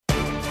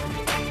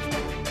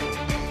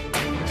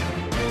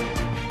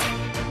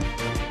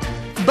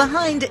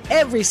Behind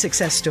every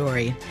success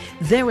story,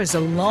 there is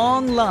a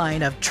long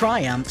line of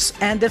triumphs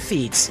and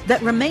defeats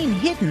that remain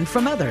hidden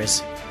from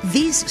others.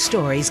 These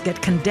stories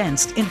get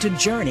condensed into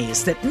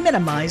journeys that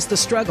minimize the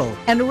struggle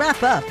and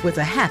wrap up with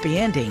a happy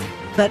ending.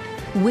 But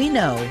we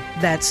know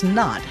that's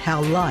not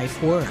how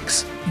life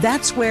works.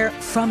 That's where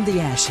From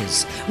the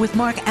Ashes with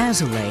Mark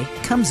Azoulay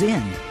comes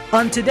in.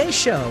 On today's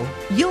show,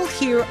 you'll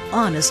hear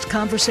honest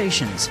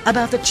conversations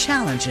about the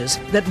challenges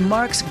that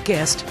Mark's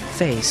guest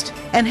faced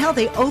and how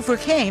they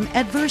overcame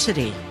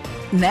adversity.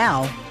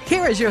 Now,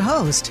 here is your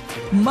host,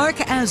 Mark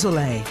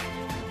Azoulay.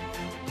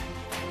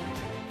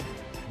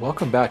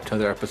 Welcome back to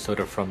another episode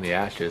of From the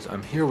Ashes.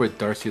 I'm here with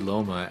Darcy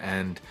Luoma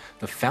and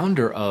the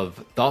founder of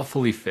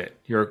Thoughtfully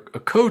Fit. You're a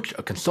coach,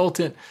 a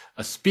consultant,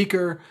 a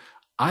speaker.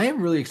 I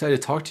am really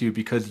excited to talk to you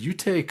because you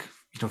take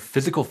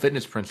physical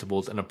fitness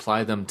principles and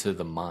apply them to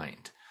the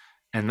mind.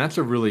 And that's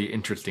a really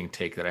interesting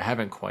take that I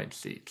haven't quite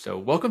seen. So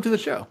welcome to the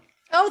show.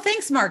 Oh,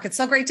 thanks, Mark. It's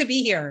so great to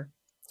be here.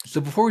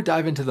 So before we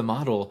dive into the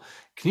model,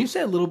 can you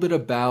say a little bit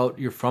about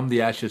your From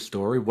the Ashes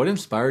story? What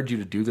inspired you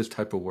to do this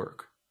type of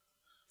work?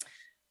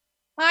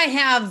 I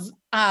have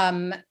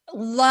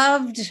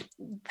loved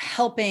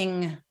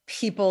helping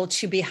people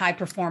to be high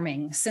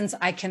performing since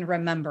I can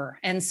remember.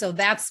 And so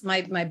that's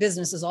my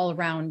business is all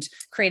around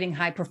creating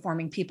high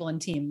performing people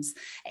and teams.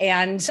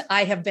 And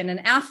I have been an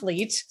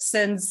athlete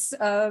since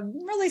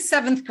really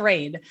seventh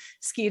grade,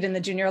 skied in the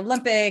Junior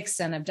Olympics,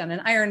 and I've done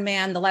an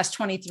Ironman. The last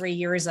 23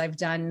 years I've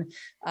done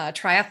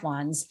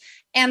triathlons.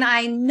 And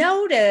I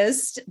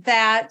noticed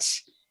that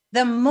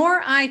the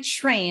more I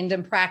trained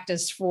and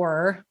practiced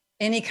for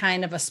any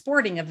kind of a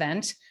sporting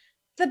event,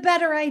 the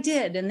better I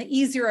did and the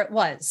easier it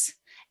was.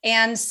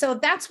 And so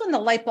that's when the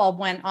light bulb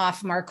went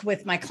off, Mark,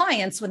 with my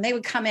clients, when they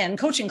would come in,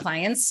 coaching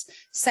clients,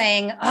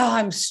 saying, oh,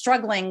 I'm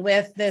struggling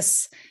with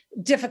this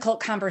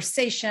difficult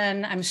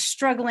conversation. I'm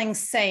struggling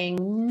saying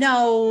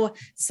no,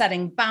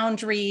 setting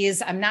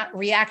boundaries. I'm not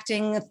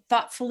reacting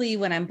thoughtfully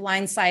when I'm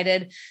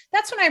blindsided.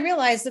 That's when I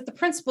realized that the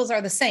principles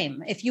are the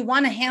same. If you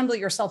want to handle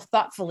yourself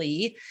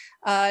thoughtfully,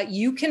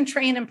 you can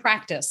train and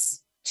practice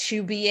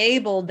to be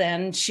able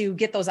then to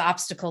get those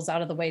obstacles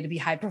out of the way to be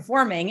high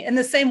performing in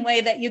the same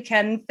way that you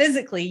can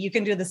physically, you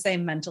can do the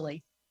same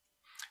mentally.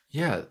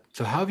 Yeah.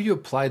 So how have you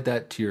applied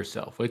that to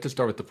yourself? We'd like to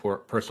start with the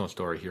personal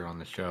story here on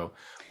the show.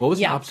 What was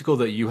an obstacle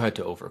that you had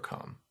to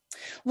overcome?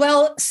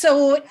 Well,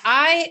 so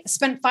I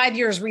spent 5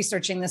 years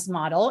researching this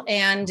model,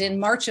 and in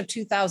March of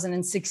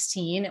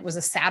 2016, it was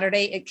a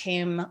Saturday, it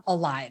came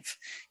alive,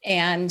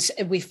 and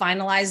we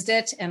finalized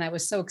it. And I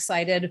was so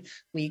excited.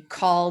 We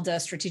called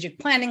a strategic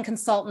planning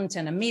consultant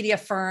and a media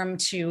firm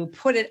to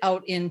put it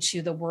out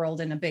into the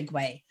world in a big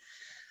way.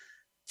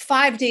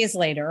 5 days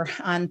later,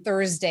 on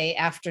Thursday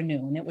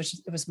afternoon, it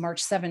was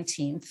March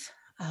 17th,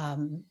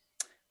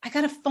 I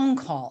got a phone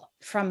call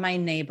from my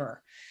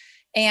neighbor.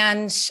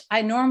 And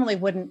I normally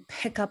wouldn't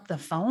pick up the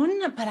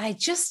phone, but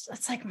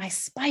it's like my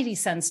spidey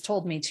sense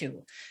told me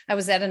to. I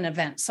was at an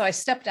event. So I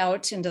stepped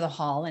out into the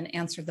hall and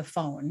answered the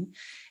phone.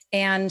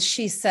 And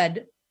she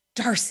said,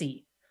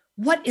 Darcy,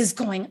 what is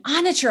going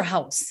on at your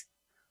house?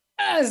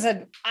 I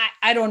said,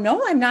 I don't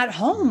know. I'm not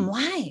home.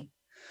 Why?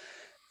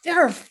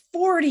 There are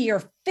 40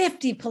 or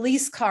 50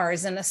 police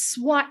cars and a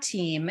SWAT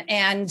team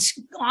and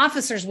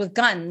officers with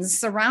guns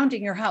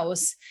surrounding your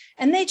house.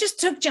 And they just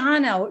took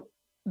John out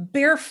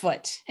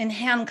barefoot in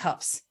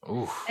handcuffs.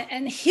 Oof.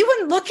 And he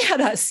wouldn't look at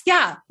us.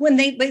 Yeah. When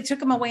they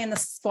took him away in the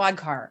squad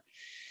car.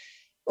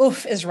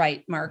 Oof is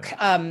right, Mark.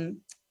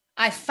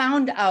 I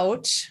found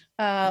out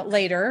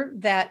later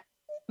that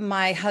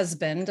my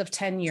husband of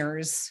 10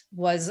 years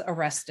was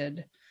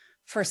arrested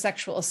for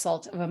sexual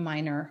assault of a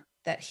minor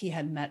that he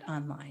had met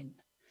online.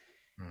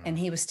 And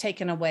he was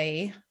taken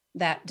away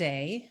that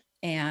day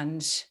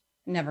and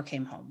never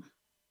came home.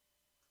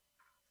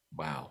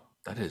 Wow.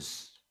 That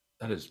is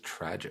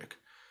tragic.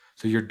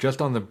 So you're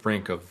just on the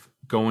brink of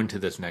going to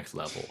this next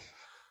level,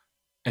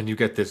 and you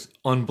get this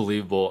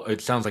unbelievable,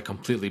 it sounds like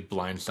completely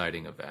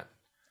blindsiding event.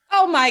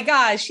 Oh my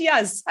gosh,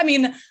 yes. I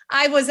mean,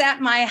 I was at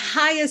my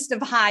highest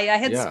of high. I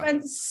had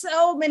spent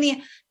so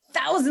many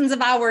thousands of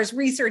hours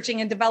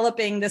researching and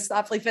developing this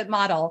Thoughtfully Fit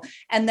model.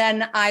 And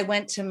then I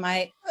went to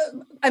my,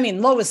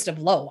 lowest of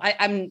low.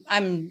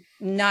 I'm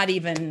not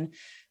even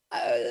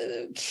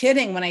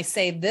kidding when I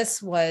say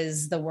this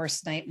was the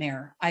worst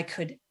nightmare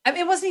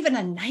it wasn't even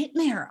a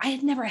nightmare. I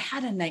had never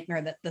had a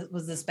nightmare that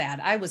was this bad.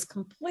 I was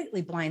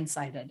completely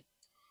blindsided.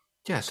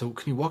 Yeah. So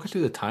can you walk us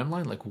through the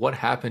timeline? Like what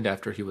happened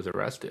after he was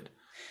arrested?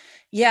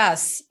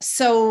 Yes.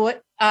 So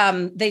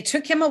they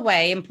took him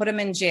away and put him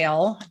in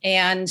jail.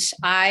 And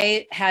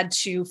I had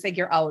to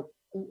figure out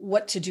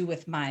what to do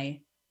with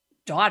my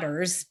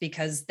daughters,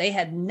 because they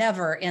had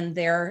never in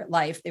their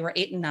life, they were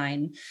 8 and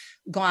 9,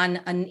 gone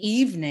an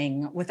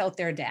evening without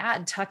their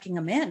dad tucking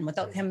them in,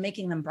 without him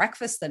making them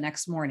breakfast the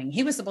next morning.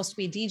 He was supposed to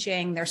be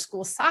DJing their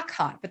school sock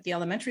hop at the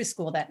elementary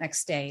school that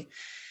next day.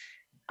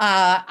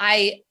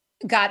 I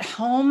got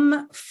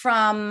home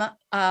from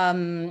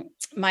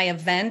my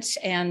event,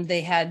 and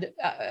they had,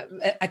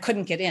 I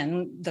couldn't get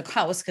in the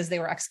house because they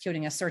were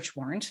executing a search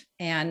warrant.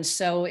 And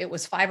so it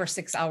was 5 or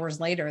 6 hours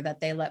later that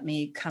they let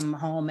me come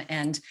home,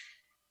 and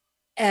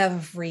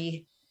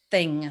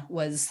everything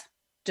was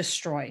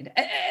destroyed.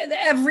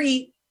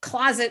 Every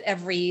closet,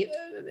 every,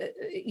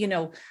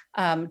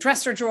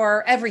 dresser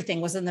drawer,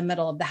 everything was in the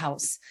middle of the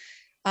house.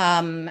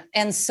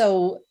 And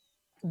so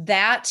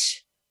that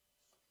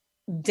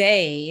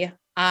day,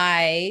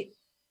 I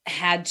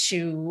had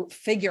to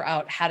figure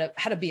out how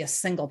to be a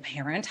single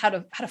parent, how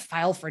to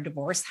file for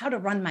divorce, how to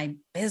run my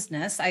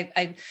business.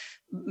 I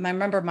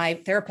remember my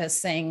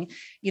therapist saying,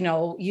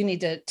 you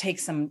need to take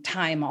some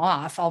time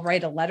off. I'll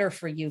write a letter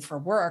for you for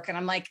work. And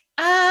I'm like,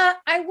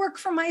 I work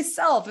for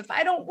myself. If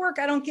I don't work,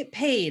 I don't get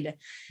paid.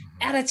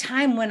 At a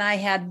time when I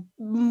had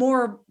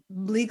more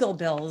legal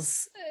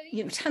bills,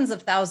 tens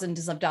of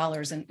thousands of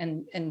dollars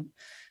and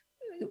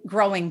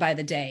growing by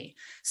the day.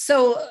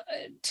 So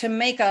to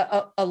make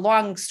a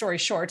long story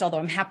short, although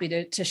I'm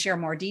happy to share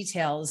more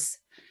details,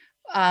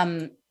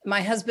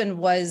 my husband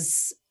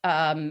was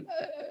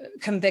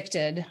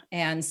convicted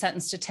and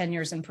sentenced to 10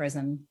 years in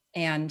prison.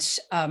 And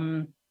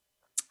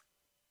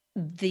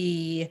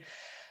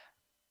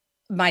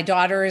my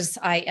daughters,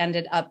 I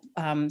ended up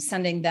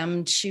sending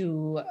them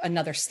to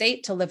another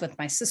state to live with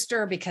my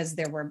sister because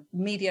there were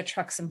media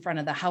trucks in front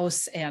of the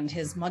house and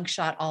his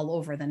mugshot all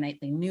over the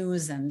nightly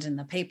news and in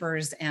the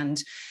papers.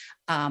 And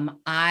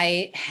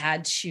I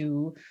had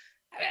to,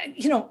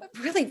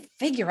 really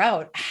figure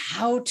out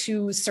how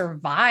to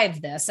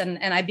survive this. And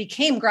I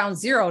became ground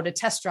zero to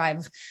test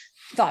drive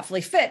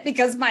Thoughtfully Fit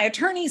because my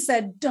attorney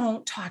said,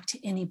 don't talk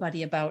to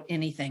anybody about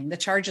anything. The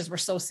charges were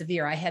so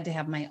severe, I had to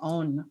have my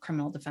own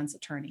criminal defense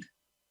attorney.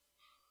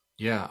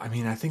 Yeah, I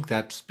mean, I think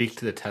that speaks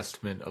to the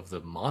testament of the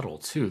model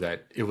too,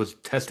 that it was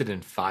tested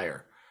in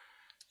fire.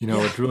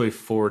 It really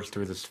forged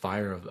through this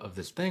fire of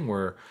this thing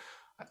where,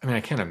 I mean,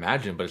 I can't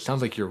imagine, but it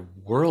sounds like your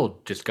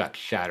world just got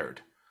shattered.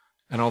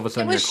 And all of a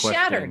sudden it was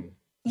shattered.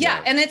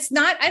 Yeah. And it's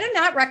not, I do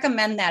not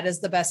recommend that as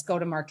the best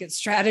go-to-market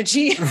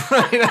strategy.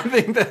 Right. I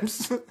think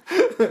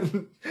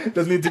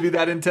doesn't need to be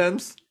that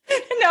intense.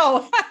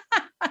 No.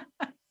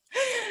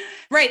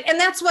 Right. And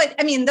that's what,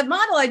 the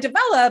model I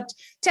developed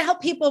to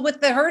help people with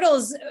the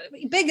hurdles,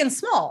 big and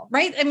small,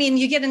 right?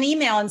 You get an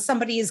email and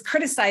somebody is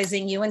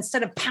criticizing you.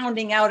 Instead of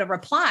pounding out a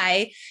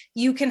reply,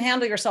 you can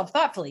handle yourself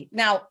thoughtfully.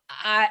 Now,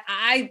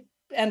 I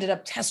ended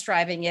up test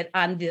driving it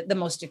on the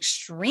most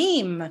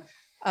extreme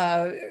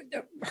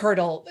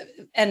hurdle.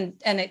 And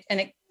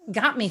it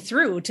got me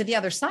through to the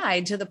other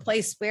side, to the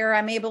place where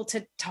I'm able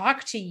to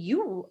talk to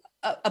you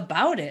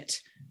about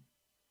it.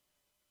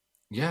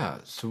 Yeah.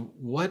 So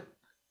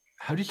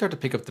how do you start to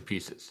pick up the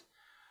pieces?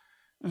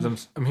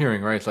 I'm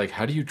hearing, right? It's like,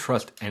 how do you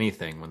trust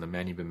anything when the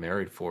man you've been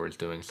married for is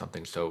doing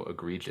something so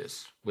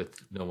egregious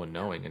with no one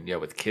knowing? And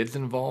with kids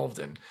involved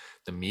and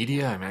the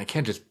media. I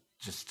can't just,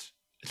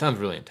 it sounds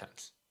really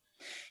intense.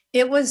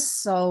 It was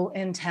so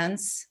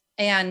intense.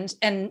 And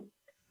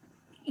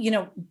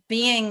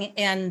being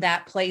in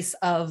that place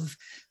of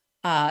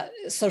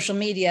social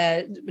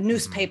media,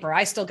 newspaper,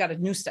 I still get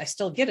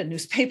a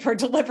newspaper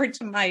delivered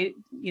to my,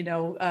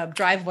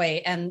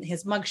 driveway, and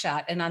his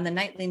mugshot, and on the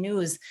nightly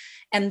news,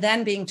 and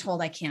then being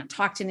told I can't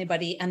talk to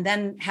anybody, and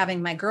then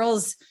having my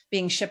girls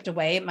being shipped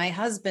away, my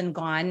husband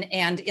gone,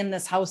 and in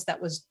this house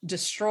that was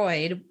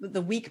destroyed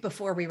the week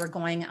before we were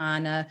going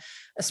on a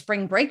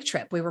spring break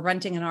trip. We were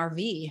renting an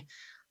RV.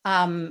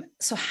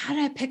 So how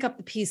did I pick up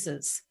the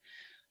pieces?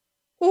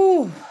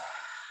 Ooh,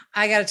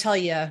 I got to tell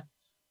you,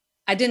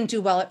 I didn't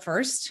do well at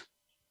first.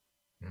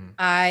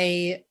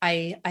 I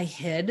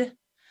hid.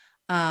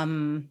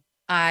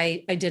 I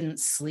didn't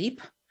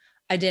sleep.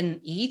 I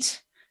didn't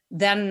eat.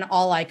 Then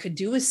all I could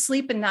do was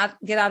sleep and not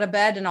get out of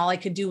bed. And all I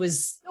could do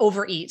was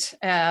overeat.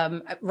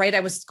 Right. I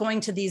was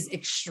going to these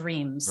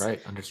extremes. Right.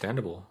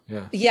 Understandable.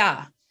 Yeah.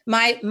 Yeah.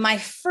 My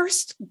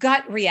first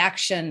gut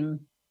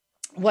reaction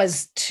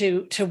was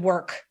to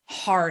work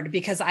hard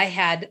because I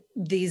had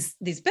these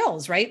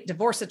bills, right?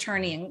 Divorce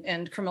attorney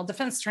and criminal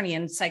defense attorney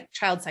and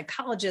child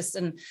psychologist.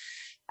 And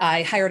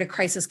I hired a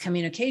crisis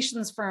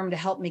communications firm to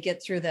help me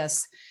get through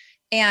this.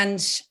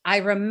 And I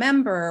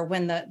remember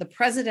when the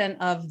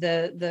president of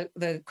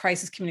the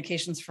crisis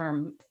communications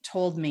firm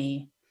told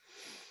me,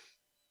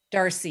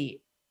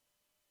 Darcy,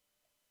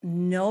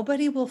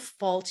 nobody will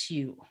fault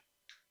you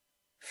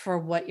for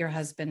what your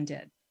husband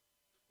did,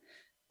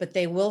 but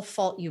they will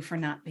fault you for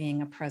not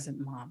being a present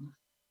mom.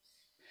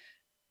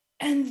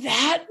 And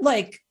that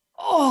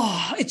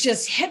it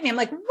just hit me. I'm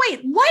like, wait,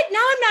 what? Now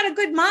I'm not a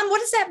good mom. What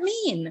does that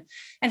mean?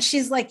 And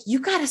she's like, you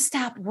got to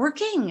stop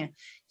working.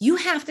 You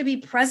have to be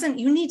present.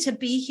 You need to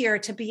be here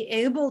to be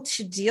able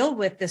to deal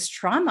with this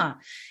trauma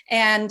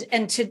and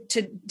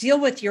to deal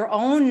with your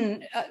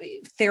own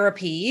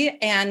therapy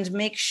and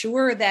make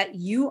sure that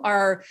you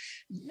are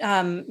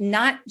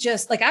not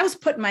just I was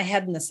putting my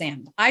head in the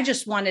sand. I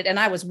just wanted, and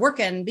I was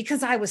working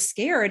because I was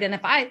scared. And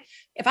if I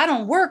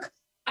don't work,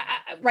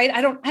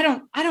 I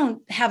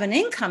don't have an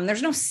income.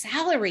 There's no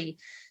salary.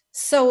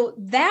 So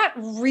that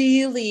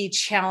really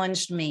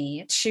challenged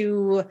me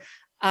to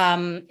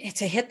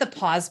to hit the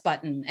pause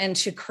button and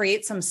to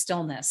create some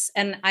stillness.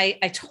 And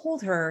I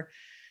told her,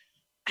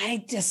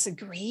 I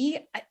disagree.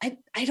 I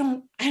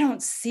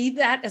don't see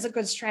that as a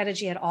good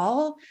strategy at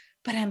all,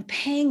 but I'm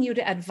paying you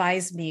to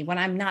advise me when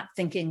I'm not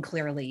thinking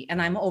clearly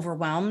and I'm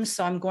overwhelmed.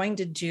 So I'm going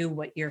to do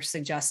what you're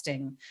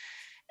suggesting.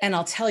 And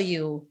I'll tell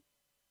you,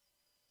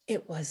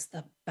 it was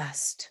the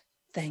best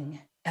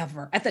thing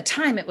ever. At the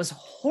time, it was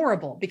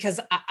horrible because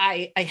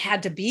I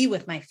had to be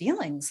with my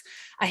feelings.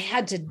 I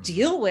had to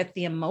deal with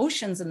the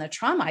emotions and the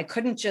trauma. I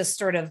couldn't just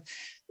sort of,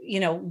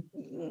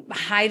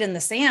 hide in the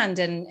sand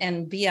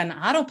and be on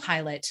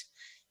autopilot.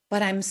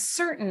 But I'm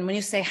certain when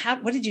you say,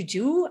 what did you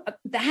do?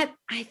 That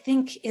I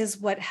think is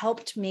what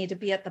helped me to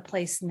be at the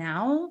place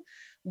now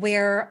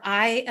where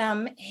I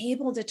am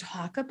able to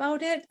talk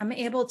about it. I'm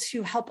able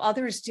to help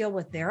others deal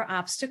with their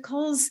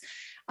obstacles,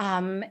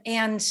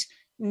 and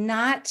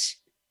not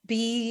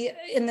be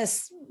in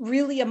this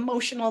really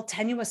emotional,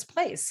 tenuous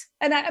place.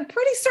 And I'm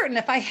pretty certain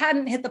if I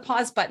hadn't hit the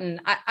pause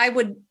button,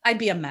 I'd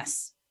be a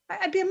mess.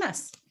 I'd be a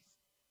mess.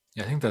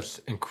 Yeah, I think that's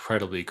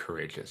incredibly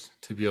courageous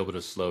to be able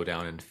to slow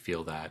down and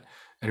feel that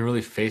and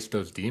really face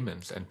those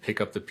demons and pick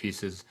up the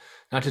pieces,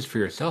 not just for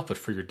yourself, but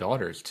for your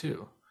daughters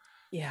too.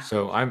 Yeah.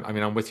 So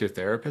I'm with your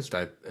therapist.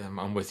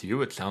 I'm with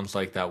you. It sounds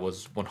like that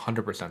was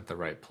 100% the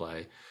right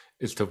play,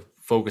 is to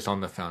focus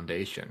on the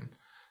foundation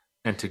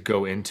and to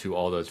go into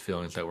all those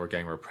feelings that were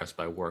getting repressed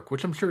by work,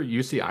 which I'm sure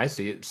you see, I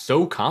see, it's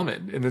so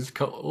common in this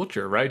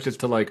culture, right?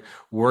 Just to like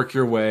work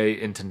your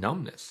way into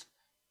numbness.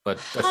 But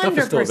that stuff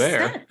is still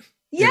there.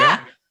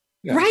 Yeah.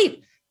 Yeah.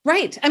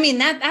 Right. I mean,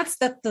 that's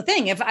the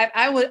thing. If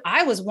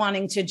I was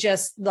wanting to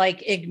just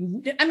like,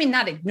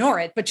 not ignore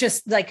it, but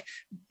just like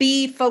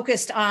be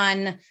focused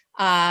on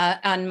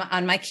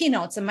my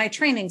keynotes and my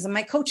trainings and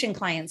my coaching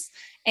clients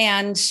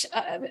and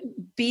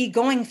be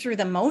going through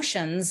the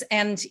motions.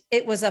 And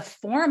it was a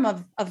form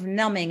of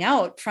numbing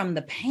out from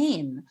the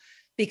pain,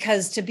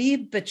 because to be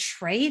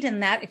betrayed in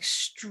that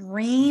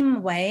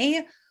extreme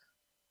way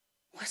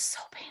was so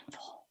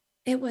painful.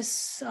 It was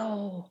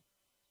so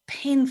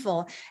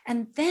painful.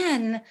 And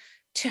then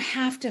to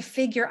have to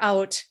figure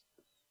out,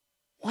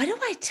 what do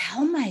I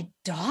tell my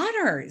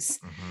daughters?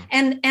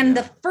 And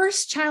the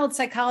first child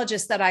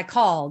psychologist that I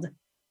called,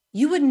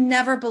 you would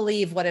never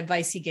believe what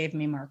advice he gave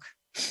me, Mark.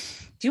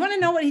 Do you want to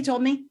know what he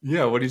told me?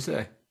 Yeah. What did he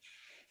say?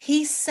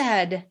 He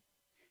said,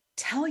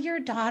 tell your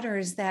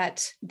daughters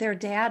that their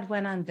dad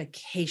went on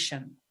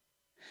vacation.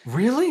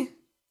 Really?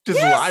 Just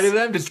lie to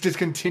them? Just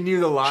continue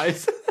the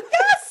lies?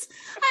 Yes.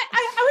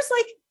 I was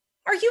like,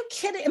 are you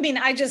kidding? I mean,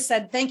 I just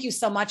said, thank you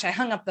so much. I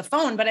hung up the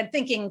phone, but I'm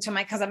thinking to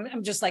because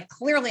I'm just like,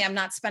 clearly I'm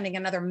not spending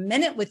another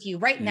minute with you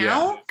right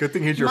now. Yeah. Good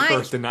thing he's your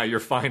first and not your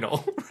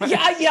final.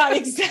 Right? Yeah,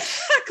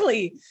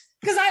 exactly.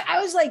 Because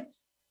I was like,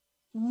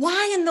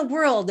 why in the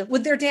world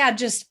would their dad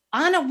just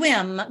on a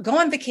whim go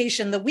on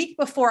vacation the week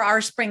before our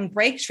spring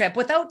break trip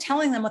without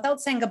telling them, without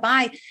saying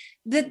goodbye,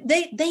 that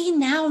they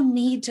now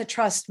need to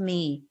trust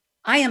me.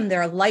 I am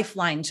their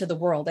lifeline to the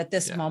world at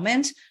this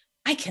moment.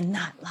 I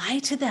cannot lie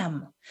to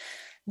them.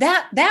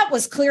 That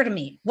was clear to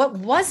me. What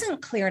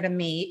wasn't clear to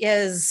me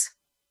is,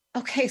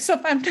 okay, so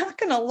if I'm not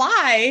going to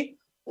lie,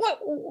 what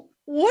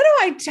do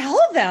I tell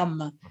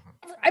them?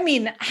 I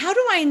mean, how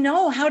do I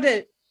know how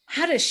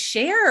to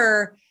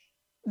share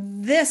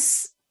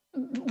this,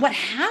 what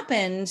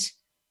happened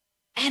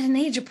at an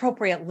age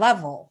appropriate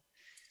level?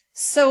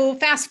 So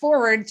fast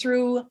forward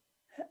through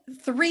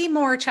 3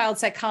 more child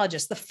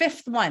psychologists. The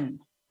 5th one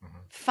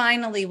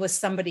finally was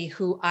somebody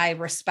who I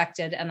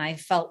respected and I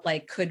felt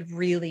like could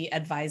really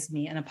advise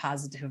me in a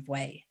positive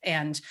way.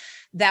 And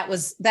that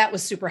was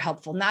super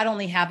helpful. Not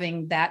only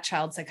having that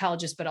child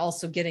psychologist, but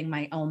also getting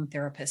my own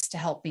therapist to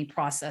help me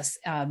process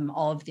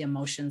all of the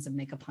emotions and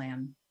make a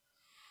plan.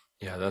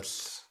 Yeah,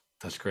 that's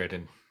great.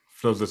 And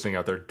for those listening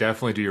out there,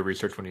 definitely do your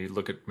research when you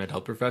look at mental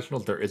health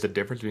professionals. There is a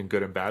difference between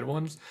good and bad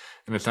ones.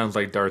 And it sounds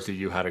like, Darcy,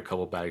 you had a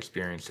couple bad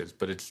experiences,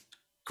 but it's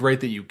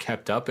great that you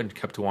kept up and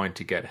kept wanting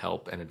to get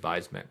help and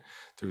advisement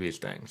through these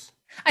things.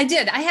 I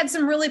did. I had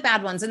some really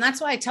bad ones. And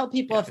that's why I tell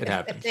people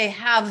if they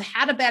have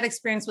had a bad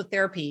experience with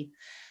therapy,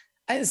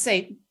 I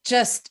say,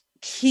 just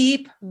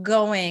keep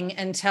going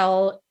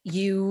until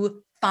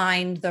you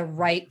find the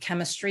right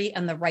chemistry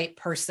and the right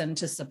person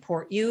to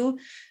support you,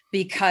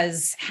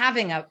 because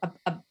having a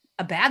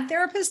bad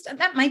therapist,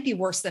 that might be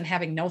worse than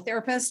having no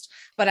therapist.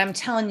 But I'm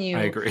telling you,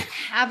 I agree.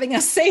 Having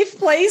a safe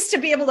place to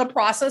be able to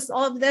process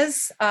all of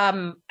this.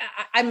 I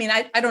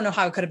don't know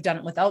how I could have done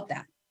it without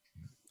that.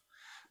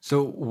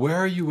 So where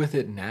are you with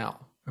it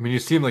now? I mean, you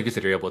seem like you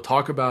said you're able to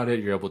talk about it.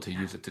 You're able to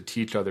use it to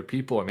teach other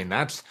people. I mean,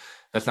 that's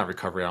not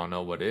recovery. I don't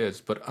know what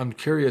is, but I'm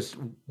curious,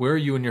 where are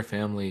you and your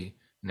family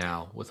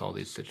now with all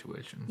these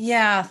situations?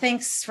 Yeah,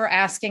 thanks for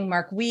asking,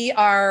 Mark. We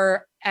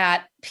are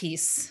at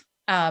peace.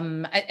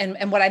 And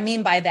what I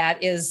mean by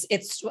that is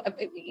it's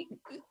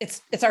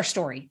our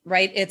story,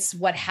 right? It's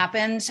what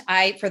happened.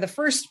 For the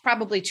first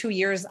probably 2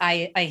 years,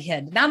 I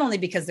hid, not only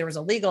because there was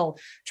a legal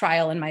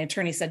trial and my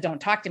attorney said,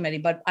 don't talk to anybody,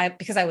 but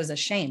because I was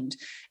ashamed.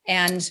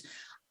 And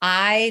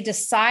I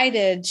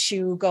decided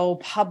to go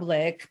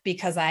public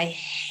because I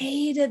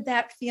hated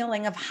that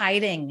feeling of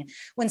hiding.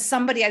 When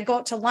I'd go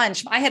out to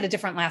lunch, I had a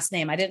different last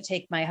name. I didn't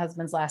take my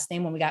husband's last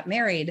name when we got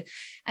married.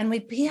 And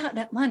we'd be out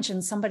at lunch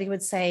and somebody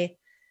would say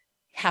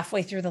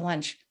halfway through the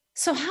lunch,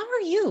 "So how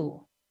are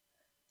you?"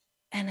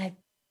 And I'd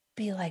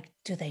be like,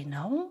 do they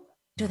know?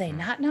 Do they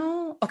not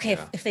know? Okay,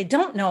 if they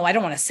don't know, I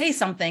don't want to say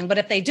something, but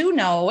if they do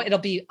know, it'll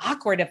be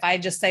awkward if I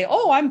just say,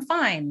 "Oh, I'm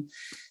fine."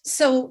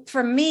 So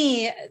for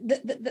me,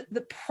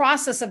 the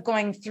process of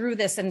going through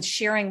this and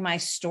sharing my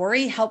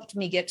story helped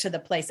me get to the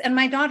place, and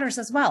my daughters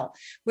as well,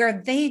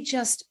 where they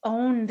just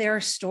own their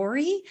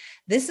story.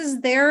 This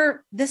is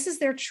their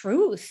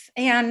truth.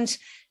 And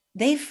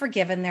they've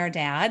forgiven their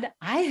dad.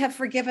 I have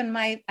forgiven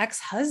my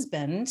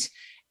ex-husband,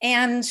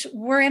 and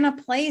we're in a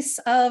place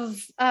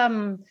of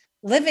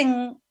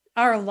living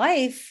our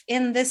life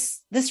in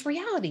this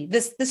reality,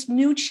 this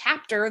new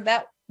chapter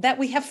that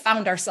we have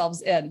found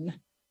ourselves in.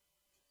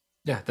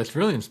 Yeah, that's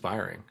really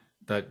inspiring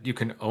that you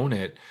can own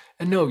it.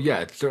 And no, yeah,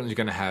 it's certainly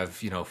going to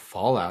have,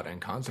 fallout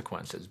and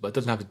consequences, but it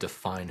doesn't have to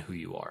define who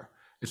you are.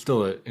 It's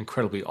still an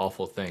incredibly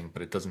awful thing,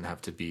 but it doesn't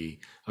have to be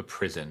a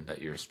prison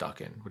that you're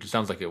stuck in, which it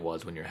sounds like it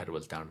was when your head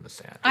was down in the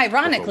sand.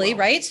 Ironically,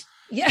 right?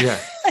 Yeah.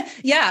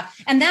 Yeah.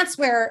 And that's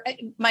where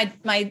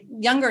my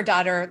younger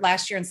daughter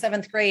last year in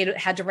 7th grade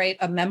had to write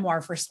a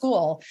memoir for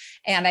school.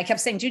 And I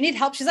kept saying, "Do you need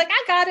help?" She's like,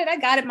 I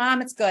got it,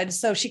 Mom. It's good.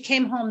 So she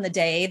came home the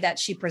day that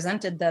she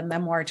presented the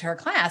memoir to her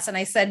class. And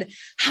I said,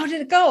 "How did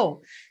it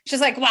go?"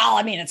 She's like, "Well,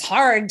 I mean, it's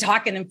hard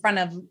talking in front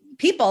of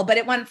people, but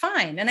it went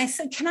fine." And I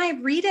said, "Can I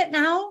read it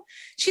now?"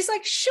 She's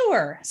like,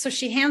 "Sure." So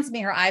she hands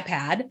me her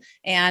iPad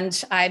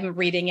and I'm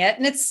reading it.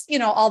 And it's,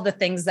 all the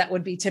things that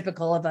would be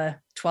typical of a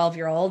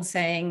 12-year-old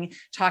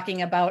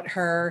talking about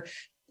her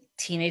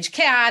teenage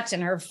cat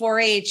and her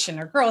 4-H and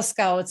her Girl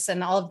Scouts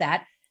and all of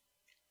that.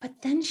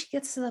 But then she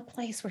gets to the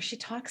place where she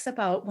talks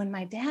about when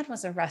my dad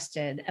was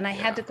arrested and I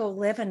had to go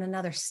live in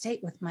another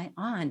state with my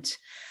aunt,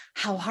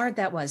 how hard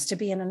that was to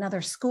be in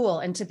another school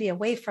and to be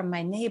away from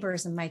my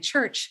neighbors and my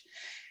church.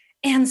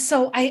 And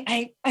so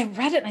I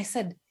read it and I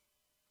said,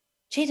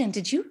 "Jaden,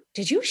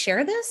 did you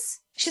share this?"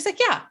 She's like,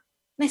 "Yeah."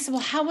 And I said,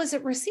 "Well, how was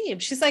it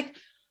received?" She's like,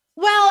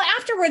 "Well,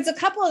 afterwards, a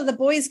couple of the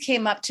boys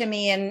came up to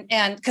me and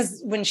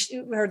because when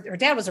her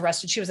dad was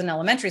arrested, she was in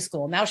elementary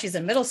school. Now she's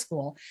in middle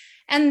school.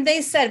 And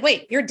they said,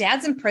 'Wait, your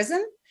dad's in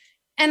prison?'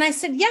 And I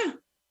said, 'Yeah.'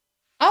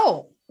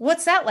 'Oh,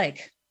 what's that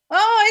like?'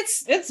 'Oh,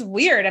 it's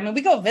weird. I mean,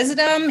 we go visit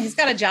him. He's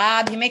got a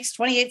job. He makes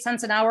 28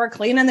 cents an hour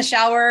cleaning the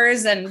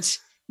showers and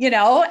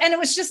and it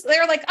was just, they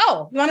were like,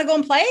 'Oh, you want to go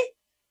and play?'"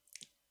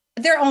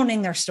 They're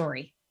owning their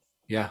story.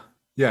 Yeah.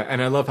 Yeah.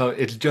 And I love how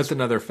it's just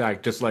another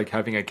fact, just like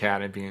having a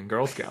cat and being in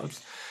Girl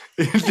Scouts.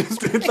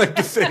 It's like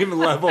the same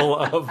level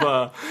of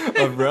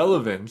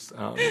relevance.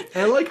 And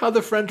I like how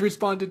the friends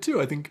responded too.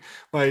 I think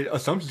my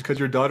assumption is because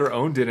your daughter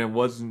owned it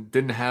and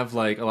didn't have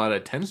like a lot of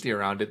intensity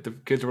around it. The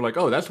kids were like,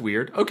 "Oh, that's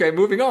weird. Okay,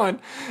 moving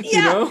on."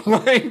 Yeah.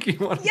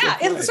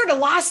 It sort of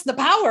lost the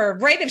power,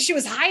 right? If she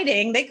was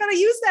hiding, they could have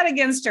used that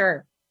against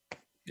her.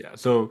 Yeah.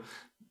 So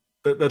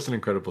that's an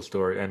incredible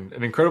story and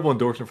an incredible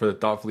endorsement for the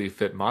Thoughtfully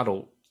Fit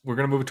model. We're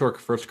going to move to our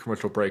first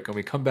commercial break. When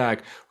we come back,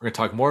 we're going to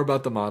talk more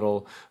about the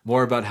model,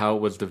 more about how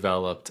it was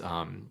developed,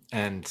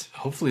 and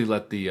hopefully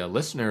let the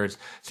listeners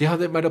see how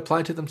that might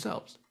apply to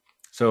themselves.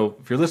 So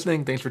if you're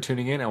listening, thanks for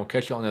tuning in, and we'll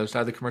catch you on the other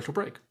side of the commercial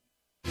break.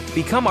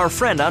 Become our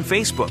friend on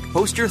Facebook.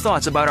 Post your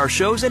thoughts about our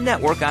shows and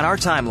network on our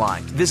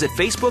timeline. Visit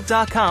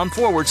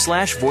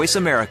facebook.com/Voice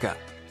America.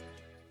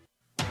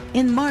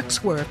 In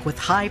Mark's work with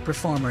high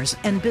performers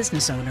and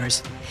business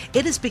owners,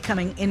 it is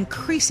becoming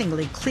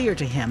increasingly clear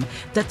to him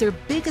that their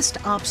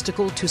biggest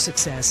obstacle to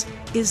success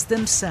is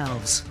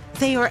themselves.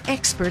 They are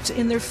experts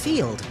in their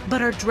field,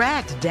 but are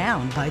dragged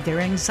down by their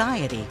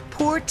anxiety,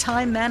 poor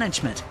time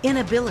management,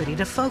 inability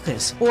to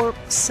focus, or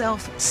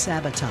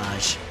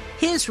self-sabotage.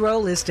 His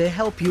role is to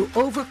help you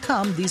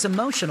overcome these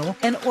emotional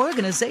and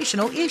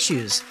organizational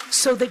issues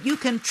so that you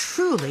can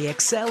truly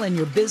excel in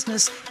your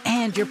business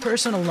and your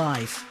personal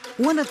life.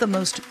 One of the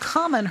most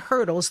common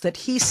hurdles that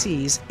he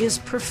sees is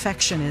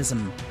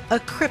perfectionism, a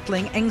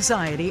crippling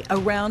anxiety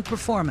around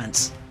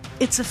performance.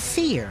 It's a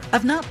fear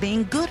of not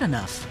being good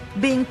enough,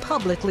 being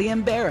publicly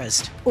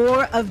embarrassed,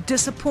 or of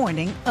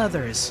disappointing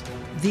others.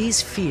 These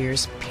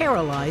fears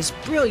paralyze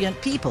brilliant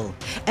people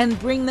and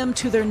bring them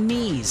to their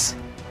knees.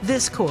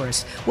 This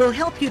course will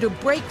help you to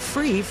break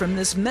free from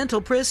this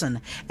mental prison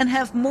and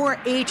have more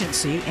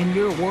agency in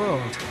your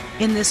world.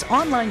 In this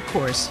online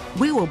course,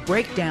 we will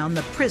break down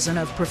the prison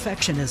of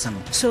perfectionism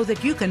so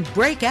that you can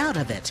break out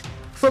of it.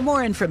 For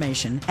more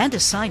information and to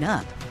sign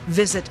up,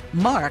 visit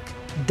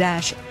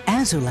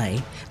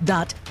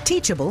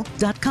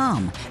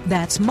mark-azulay.teachable.com.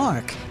 That's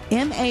Mark,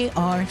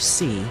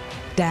 MARC-Azulay,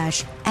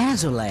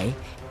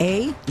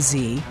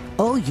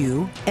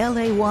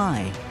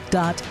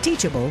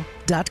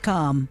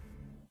 AZOULAY.teachable.com.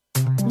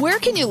 Where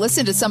can you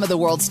listen to some of the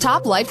world's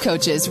top life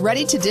coaches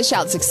ready to dish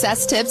out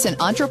success tips and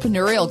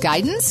entrepreneurial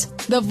guidance?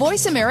 The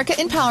Voice America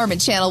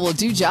Empowerment Channel will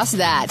do just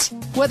that.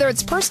 Whether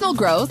it's personal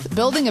growth,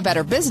 building a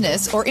better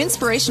business, or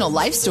inspirational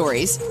life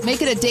stories,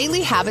 make it a daily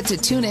habit to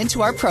tune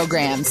into our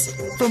programs.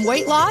 From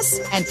weight loss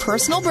and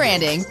personal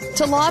branding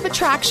to law of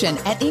attraction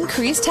and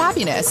increased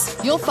happiness,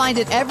 you'll find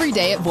it every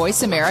day at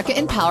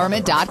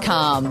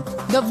voiceamericaempowerment.com.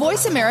 The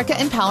Voice America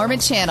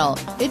Empowerment Channel.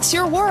 It's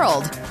your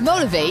world.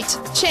 Motivate,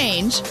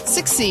 change,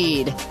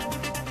 succeed.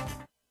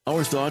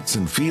 Our thoughts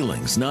and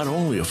feelings not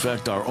only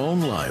affect our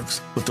own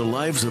lives, but the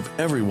lives of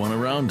everyone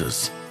around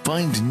us.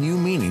 Find new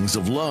meanings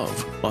of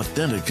love,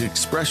 authentic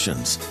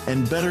expressions,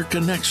 and better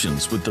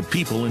connections with the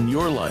people in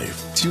your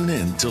life. Tune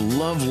in to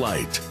Love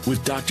Light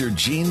with Dr.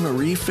 Jean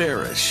Marie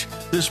Farish.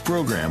 This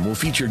program will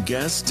feature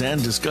guests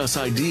and discuss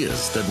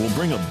ideas that will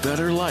bring a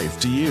better life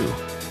to you.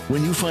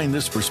 When you find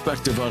this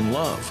perspective on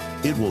love,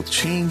 it will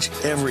change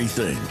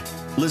everything.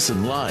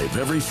 Listen live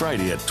every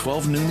Friday at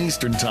 12 noon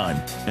Eastern Time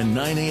and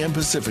 9 a.m.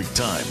 Pacific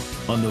Time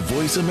on the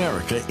Voice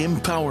America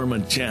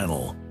Empowerment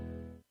Channel.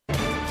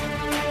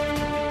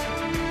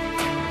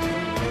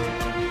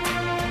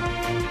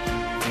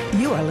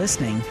 You are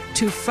listening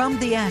to From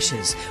the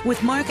Ashes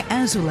with Mark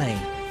Azoulay.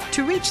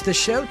 To reach the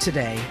show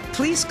today,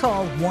 please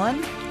call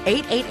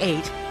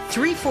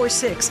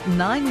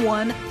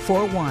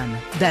 1-888-346-9141.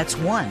 That's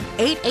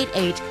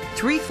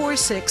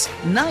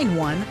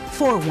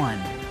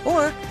 1-888-346-9141.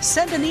 Or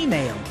send an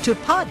email to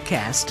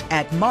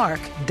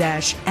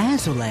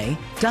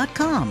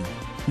podcast@mark-azoulay.com.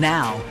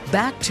 Now,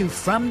 back to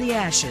From the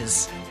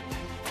Ashes.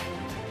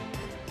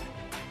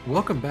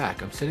 Welcome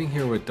back. I'm sitting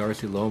here with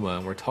Darcy Luoma,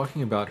 and we're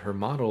talking about her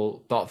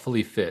model,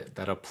 Thoughtfully Fit,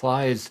 that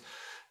applies,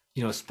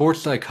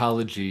 sports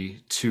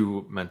psychology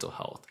to mental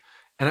health.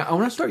 And I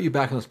want to start you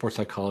back on the sports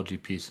psychology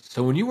piece.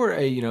 So when you were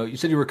you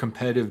said you were a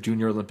competitive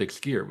junior Olympic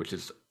skier, which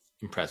is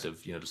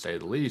impressive, to say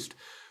the least.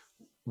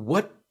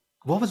 What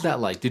was that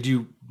like? Did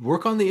you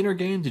work on the inner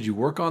game? Did you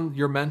work on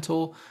your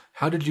mental?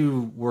 How did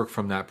you work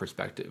from that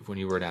perspective when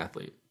you were an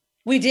athlete?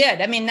 We did.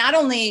 I mean, not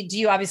only do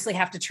you obviously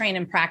have to train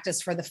and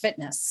practice for the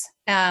fitness,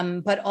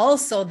 but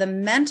also the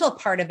mental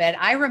part of it.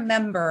 I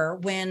remember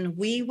when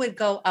we would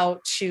go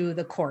out to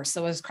the course,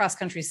 so it was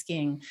cross-country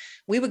skiing,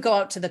 we would go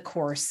out to the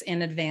course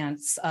in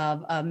advance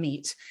of a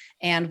meet,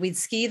 and we'd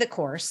ski the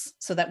course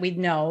so that we'd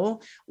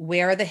know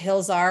where the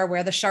hills are,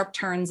 where the sharp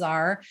turns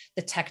are,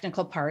 the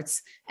technical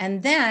parts.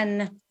 And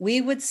then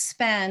we would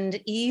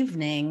spend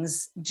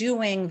evenings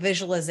doing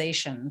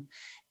visualization.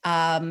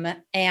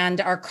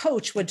 And our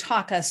coach would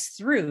talk us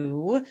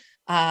through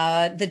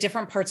the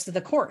different parts of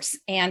the course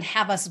and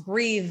have us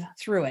breathe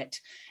through it.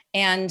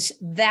 And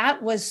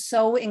that was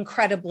so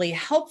incredibly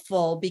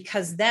helpful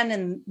because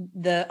then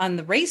on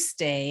the race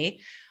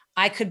day,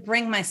 I could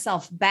bring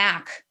myself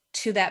back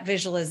to that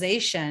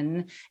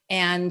visualization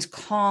and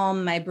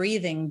calm my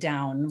breathing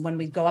down. When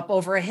we'd go up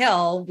over a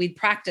hill, we'd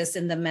practice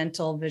in the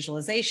mental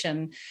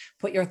visualization,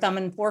 put your thumb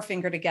and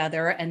forefinger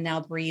together and now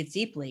breathe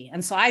deeply.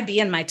 And so I'd be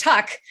in my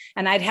tuck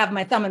and I'd have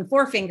my thumb and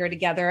forefinger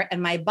together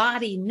and my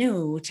body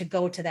knew to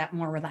go to that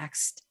more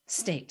relaxed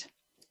state.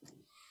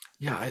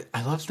 Yeah,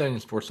 I love studying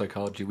sports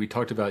psychology. We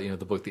talked about,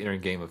 the book, The Inner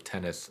Game of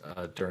Tennis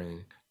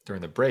during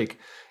the break.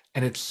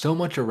 And it's so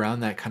much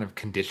around that kind of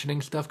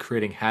conditioning stuff,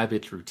 creating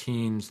habits,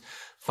 routines,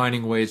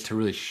 finding ways to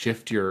really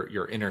shift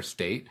your inner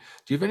state.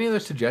 Do you have any other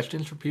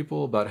suggestions for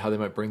people about how they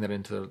might bring that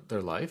into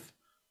their life?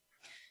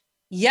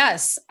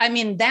 Yes. I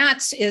mean,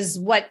 that is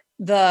what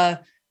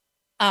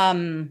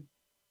I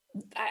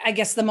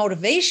guess the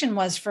motivation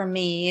was for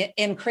me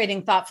in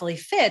creating Thoughtfully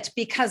Fit,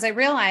 because I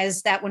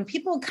realized that when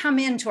people come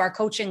into our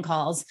coaching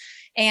calls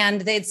and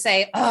they'd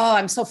say, "Oh,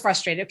 I'm so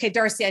frustrated. Okay,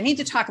 Darcy, I need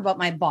to talk about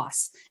my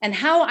boss and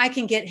how I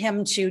can get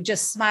him to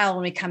just smile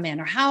when we come in,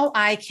 or how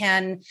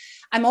I'm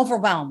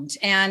overwhelmed.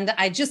 And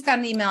I just got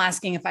an email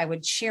asking if I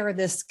would chair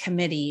this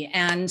committee."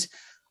 And,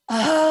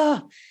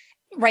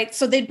 right.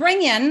 So they'd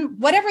bring in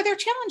whatever their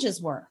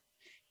challenges were.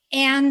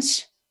 And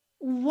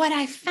what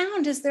I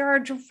found is there are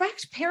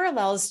direct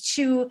parallels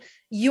to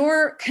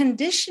your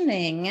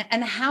conditioning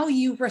and how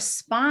you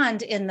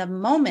respond in the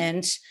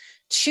moment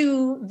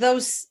to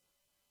those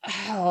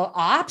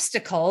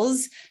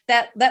obstacles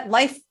that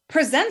life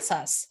presents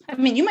us. I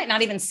mean, you might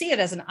not even see it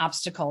as an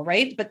obstacle,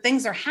 right? But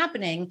things are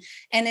happening.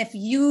 And if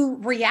you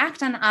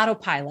react on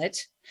autopilot,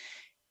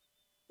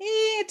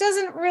 it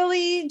doesn't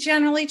really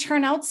generally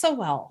turn out so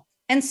well.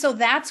 And so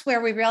that's where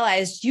we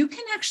realized you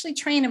can actually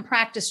train and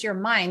practice your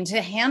mind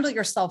to handle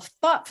yourself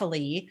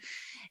thoughtfully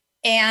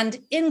and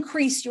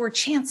increase your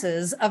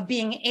chances of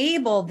being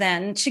able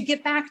then to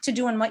get back to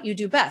doing what you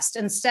do best,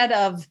 instead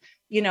of,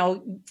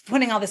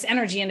 putting all this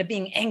energy into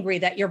being angry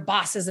that your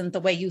boss isn't the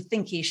way you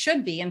think he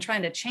should be and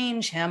trying to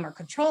change him or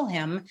control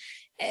him,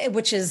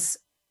 which is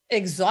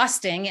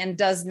exhausting and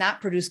does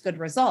not produce good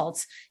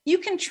results. You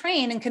can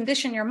train and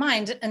condition your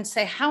mind and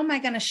say, how am I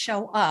going to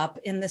show up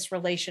in this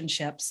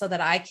relationship so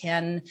that I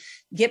can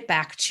get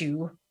back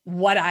to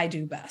what I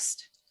do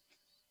best?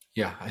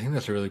 Yeah, I think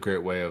that's a really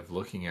great way of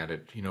looking at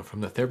it.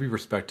 From the therapy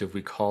perspective,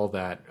 we call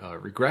that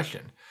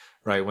regression,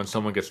 right? When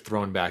someone gets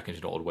thrown back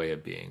into an old way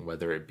of being,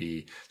 whether it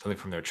be something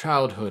from their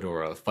childhood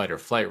or a fight or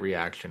flight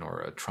reaction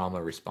or a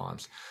trauma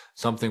response,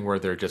 something where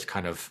they're just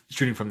kind of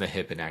shooting from the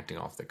hip and acting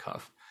off the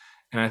cuff.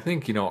 And I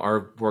think,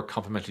 our work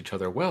complements each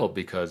other well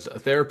because a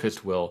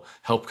therapist will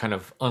help kind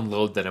of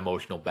unload that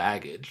emotional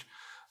baggage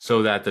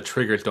so that the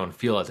triggers don't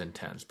feel as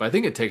intense. But I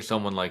think it takes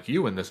someone like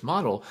you in this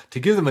model to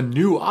give them a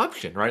new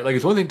option, right? Like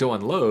it's one thing to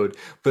unload,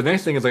 but the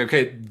next thing is like,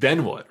 okay,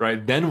 then what,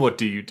 right? Then what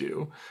do you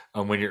do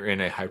when you're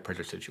in a high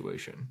pressure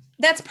situation?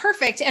 That's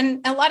perfect.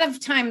 And a lot of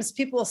times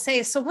people will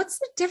say, so what's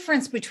the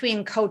difference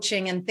between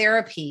coaching and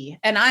therapy?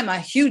 And I'm a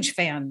huge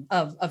fan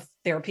of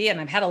therapy, and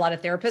I've had a lot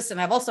of therapists,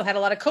 and I've also had a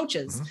lot of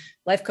coaches,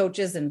 life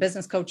coaches and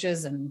business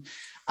coaches and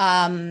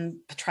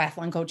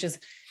triathlon coaches.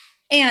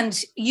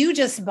 And you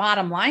just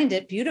bottom lined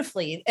it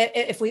beautifully.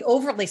 If we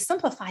overly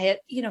simplify it,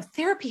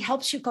 therapy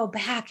helps you go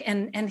back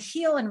and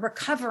heal and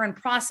recover and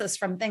process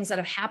from things that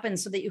have happened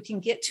so that you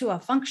can get to a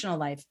functional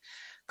life.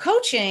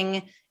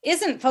 Coaching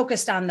isn't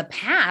focused on the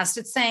past.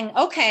 It's saying,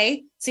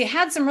 okay, so you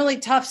had some really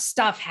tough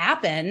stuff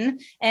happen,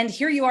 and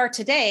here you are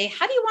today.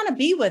 How do you want to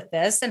be with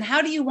this? And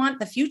how do you want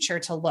the future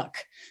to look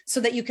so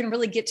that you can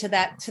really get to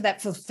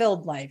that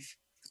fulfilled life?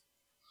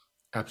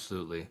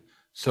 Absolutely.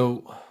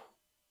 So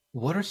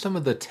what are some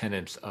of the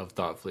tenets of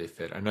Thoughtfully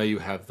Fit? I know you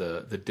have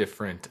the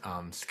different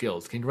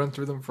skills. Can you run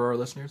through them for our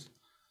listeners?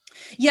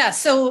 Yeah.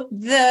 So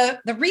the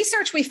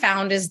research we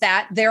found is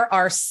that there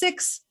are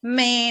 6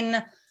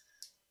 main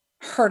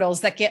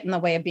hurdles that get in the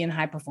way of being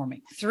high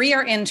performing. 3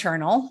 are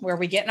internal, where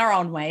we get in our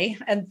own way,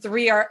 and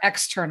 3 are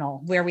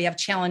external, where we have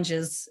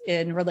challenges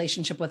in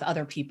relationship with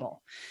other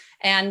people.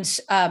 And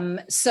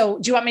so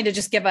do you want me to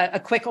just give a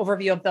quick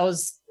overview of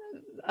those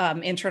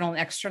internal and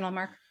external,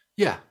 Mark?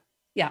 Yeah.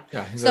 Yeah.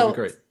 Yeah. That'd So be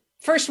great.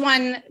 First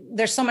one,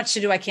 there's so much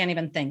to do, I can't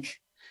even think.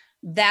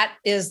 That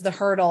is the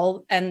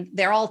hurdle. And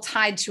they're all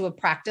tied to a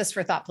practice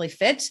for Thoughtfully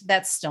Fit.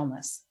 That's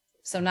stillness.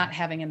 So not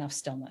having enough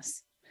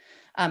stillness.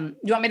 You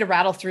want me to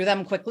rattle through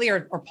them quickly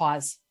or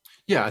pause?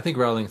 Yeah, I think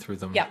rattling through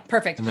them. Yeah,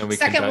 perfect. And then we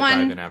Second can one,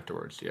 dive in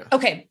afterwards. Yeah.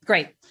 Okay,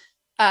 great.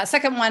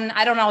 Second one,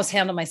 I don't always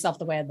handle myself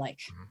the way I'd like.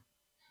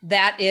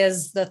 That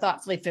is the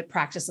Thoughtfully Fit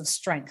practice of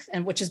strength,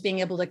 and which is being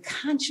able to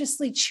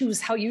consciously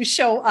choose how you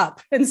show up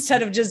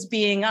instead of just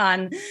being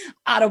on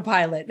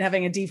autopilot,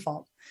 having a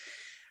default.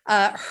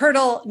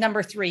 Hurdle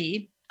number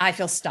 3, I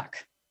feel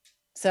stuck.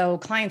 So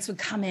clients would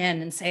come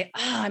in and say,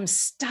 I'm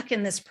stuck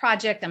in this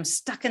project. I'm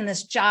stuck in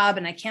this job,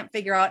 and I can't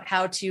figure out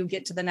how to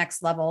get to the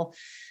next level.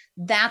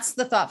 That's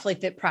the Thoughtfully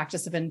Fit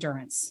practice of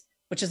endurance,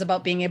 which is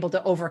about being able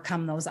to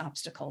overcome those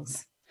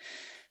obstacles.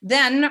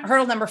 Then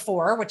hurdle number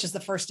 4, which is the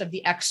first of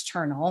the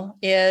external,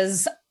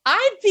 is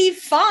I'd be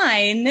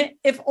fine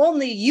if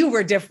only you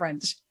were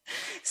different.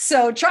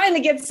 So trying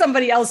to get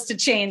somebody else to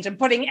change and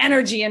putting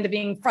energy into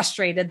being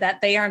frustrated that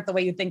they aren't the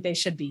way you think they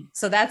should be.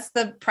 So that's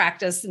the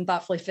practice in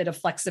Thoughtfully Fit of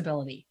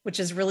flexibility,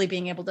 which is really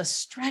being able to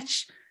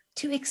stretch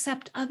to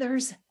accept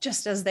others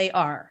just as they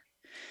are.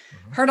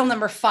 Hurdle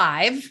number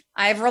 5,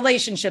 I have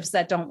relationships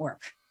that don't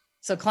work.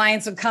 So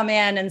clients would come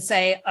in and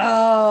say,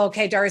 oh,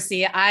 okay,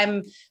 Darcy,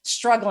 I'm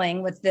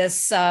struggling with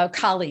this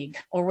colleague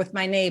or with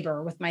my neighbor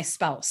or with my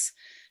spouse.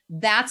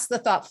 That's the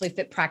Thoughtfully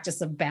Fit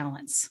practice of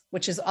balance,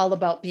 which is all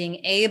about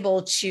being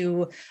able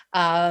to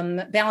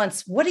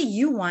balance what do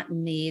you want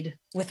and need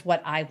with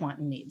what I want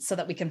and need so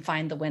that we can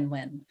find the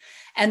win-win.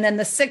 And then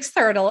the 6th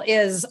hurdle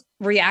is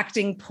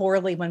reacting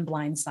poorly when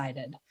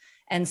blindsided.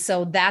 And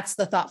so that's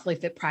the Thoughtfully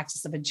Fit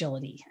practice of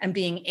agility and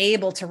being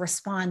able to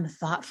respond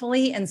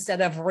thoughtfully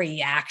instead of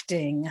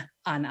reacting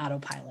on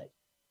autopilot.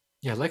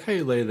 Yeah, I like how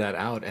you lay that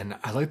out. And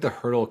I like the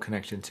hurdle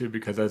connection too,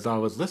 because as I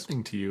was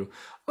listening to you,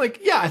 I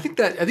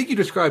think you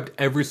described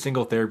every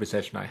single therapy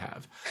session I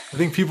have. I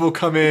think people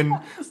come in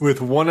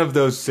with one of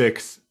those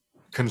 6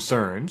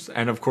 concerns.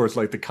 And of course,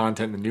 like the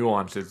content and the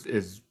nuance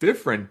is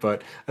different,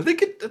 but I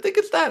think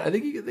it's that. I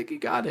think you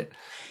got it.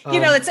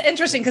 It's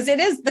interesting because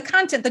it is the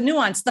content, the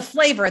nuance, the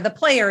flavor, the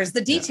players,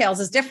 the details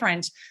is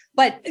different.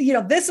 But,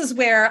 this is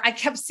where I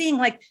kept seeing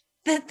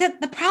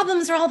the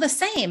problems are all the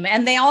same,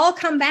 and they all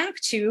come back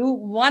to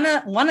one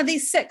of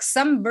these 6,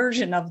 some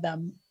version of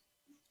them.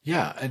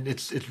 Yeah. And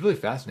it's really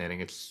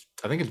fascinating.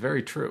 I think it's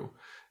very true.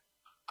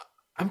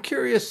 I'm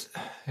curious,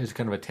 here's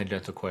kind of a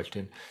tangential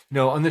question.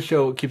 On the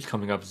show, it keeps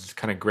coming up this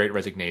kind of great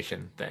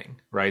resignation thing,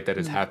 right? That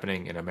is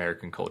happening in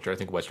American culture, I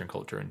think Western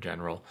culture in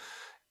general.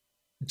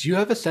 Do you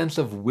have a sense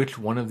of which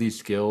one of these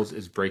skills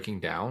is breaking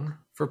down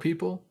for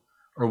people?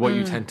 Or what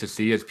you tend to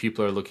see as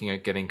people are looking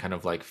at getting kind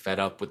of fed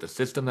up with the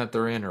system that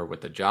they're in or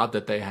with the job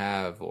that they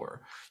have,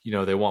 or,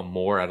 they want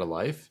more out of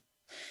life?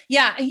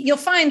 Yeah, you'll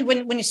find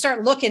when you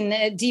start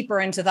looking deeper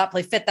into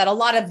Thoughtfully Fit that a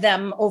lot of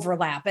them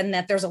overlap, and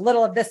that there's a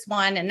little of this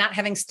one, and not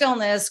having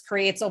stillness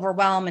creates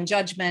overwhelm and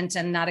judgment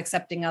and not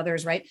accepting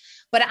others, right?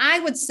 But I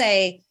would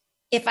say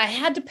if I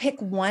had to pick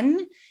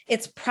one,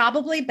 it's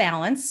probably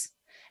balance.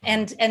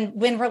 And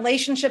when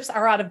relationships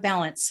are out of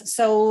balance.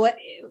 So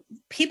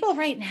people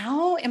right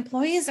now,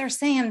 employees are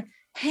saying,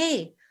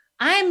 hey,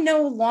 I'm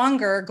no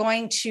longer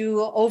going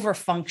to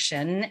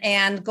overfunction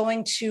and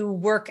going to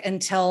work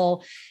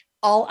until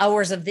all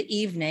hours of the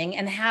evening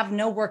and have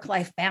no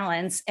work-life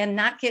balance and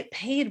not get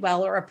paid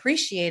well or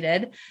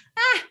appreciated,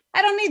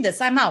 I don't need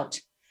this, I'm out.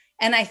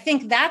 And I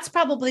think that's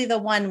probably the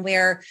one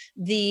where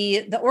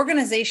the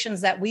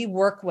organizations that we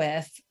work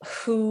with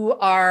who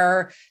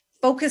are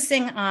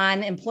focusing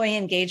on employee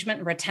engagement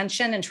and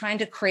retention and trying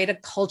to create a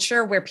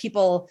culture where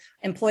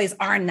employees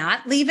are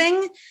not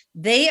leaving,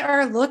 they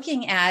are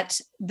looking at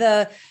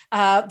the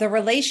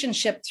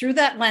relationship through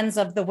that lens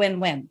of the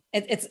win-win.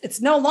 It's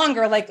no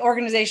longer like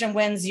organization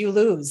wins, you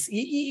lose.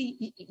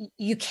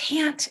 You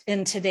can't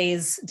in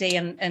today's day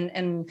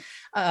and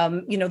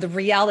the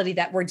reality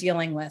that we're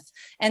dealing with.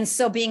 And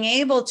so being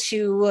able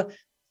to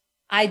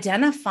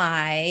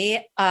identify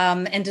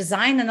and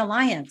design an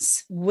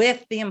alliance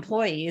with the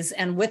employees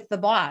and with the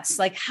boss.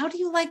 Like, how do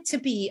you like to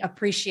be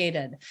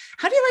appreciated?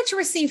 How do you like to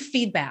receive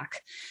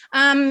feedback?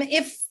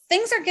 If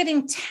things are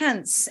getting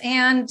tense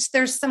and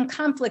there's some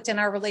conflict in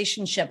our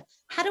relationship,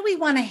 how do we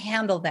want to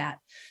handle that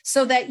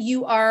so that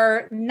you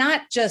are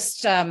not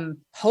just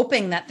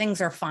hoping that things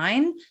are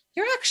fine?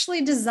 You're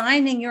actually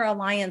designing your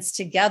alliance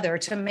together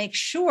to make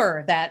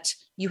sure that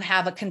you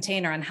have a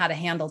container on how to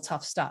handle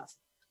tough stuff.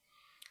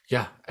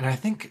 Yeah. And I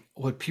think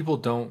what people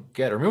don't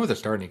get, or maybe what they're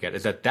starting to get,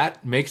 is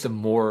that makes a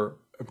more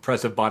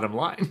impressive bottom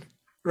line,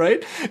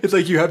 right? It's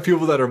like you have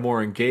people that are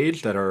more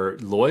engaged, that are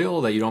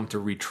loyal, that you don't have to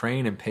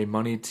retrain and pay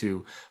money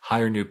to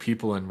hire new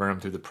people and run them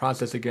through the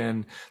process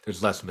again.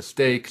 There's less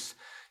mistakes.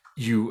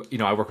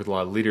 I work with a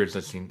lot of leaders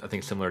that seem, I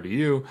think, similar to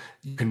you.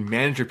 You can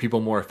manage your people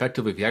more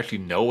effectively if you actually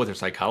know what their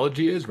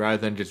psychology is rather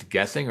than just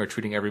guessing or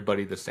treating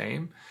everybody the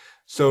same.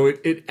 So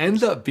it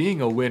ends up being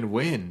a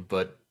win-win,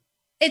 but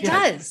it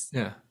does.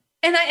 Yeah.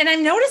 And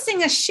I'm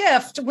noticing a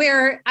shift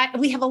where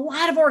we have a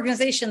lot of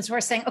organizations who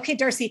are saying, okay,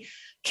 Darcy,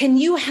 can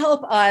you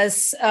help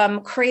us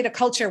create a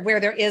culture where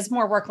there is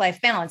more work-life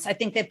balance? I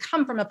think they've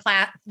come from a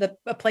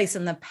place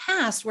in the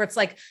past where it's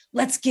like,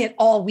 let's get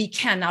all we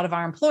can out of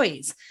our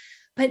employees.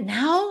 But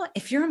now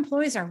if your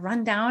employees are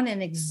run down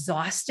and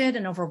exhausted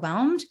and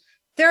overwhelmed,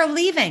 they're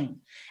leaving.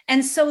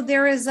 And so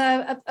there is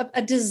a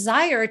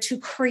desire to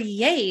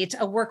create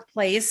a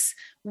workplace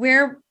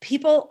where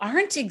people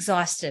aren't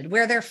exhausted,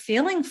 where they're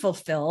feeling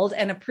fulfilled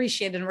and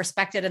appreciated and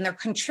respected, and they're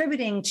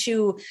contributing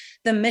to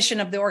the mission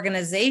of the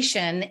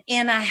organization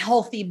in a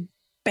healthy,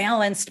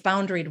 balanced,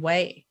 boundaried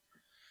way.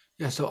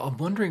 Yeah, so I'm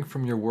wondering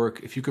from your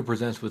work, if you could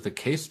present us with a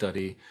case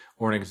study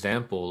or an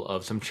example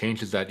of some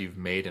changes that you've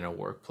made in a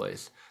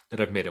workplace that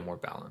have made it more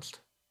balanced.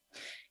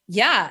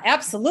 Yeah,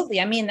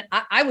 absolutely. I mean,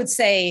 I would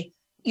say,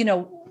 there's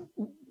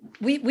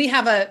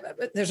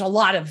a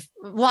lot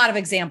of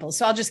examples.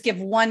 So I'll just give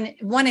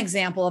one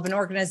example of an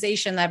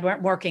organization that we're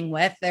working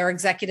with, their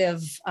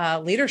executive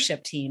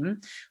leadership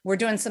team. We're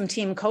doing some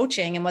team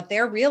coaching, and what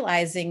they're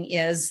realizing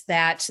is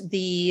that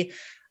the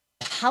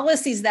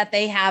policies that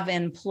they have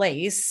in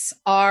place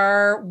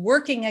are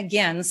working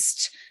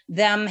against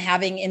them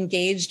having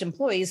engaged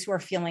employees who are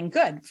feeling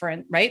good,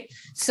 right?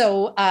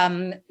 So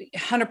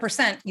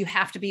 100%, you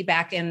have to be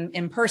back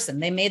in person.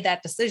 They made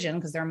that decision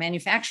because they're a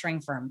manufacturing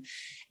firm.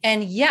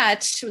 And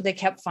yet they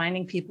kept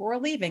finding people were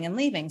leaving and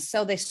leaving.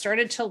 So they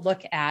started to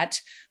look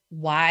at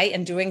why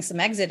and doing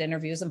some exit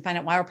interviews and find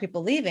out why are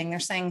people leaving. They're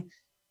saying,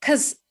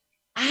 because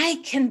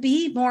I can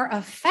be more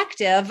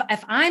effective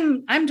if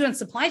I'm doing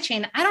supply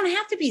chain. I don't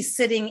have to be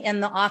sitting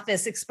in the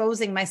office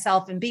exposing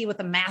myself and be with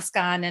a mask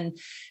on. And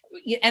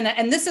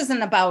this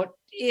isn't about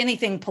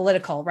anything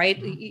political, right?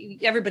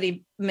 Mm-hmm.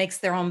 Everybody makes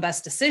their own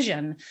best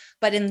decision.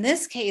 But in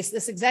this case,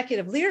 this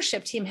executive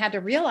leadership team had to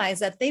realize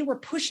that they were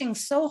pushing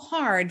so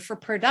hard for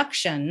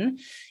production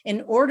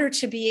in order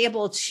to be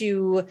able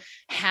to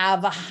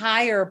have a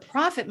higher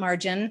profit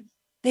margin.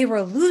 They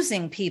were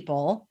losing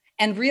people.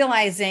 And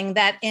realizing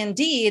that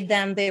indeed,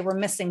 then they were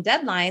missing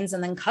deadlines,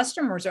 and then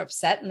customers are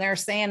upset and they're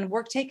saying,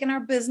 we're taking our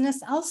business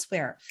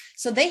elsewhere.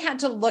 So they had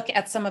to look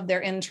at some of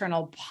their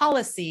internal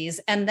policies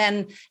and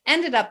then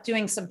ended up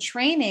doing some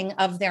training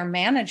of their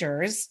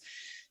managers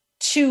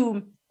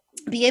to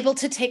be able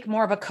to take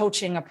more of a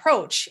coaching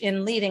approach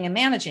in leading and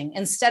managing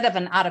instead of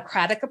an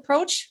autocratic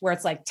approach where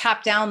it's like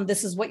top down,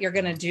 this is what you're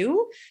going to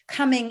do,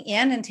 coming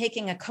in and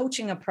taking a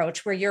coaching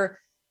approach where you're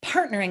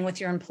partnering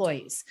with your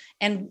employees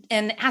and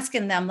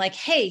asking them like,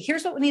 hey,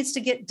 here's what needs to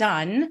get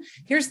done.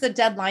 Here's the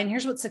deadline.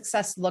 Here's what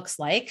success looks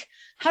like.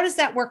 How does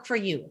that work for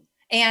you?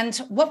 And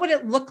what would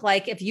it look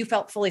like if you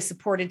felt fully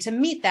supported to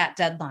meet that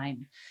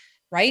deadline?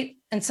 Right.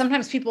 And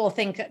sometimes people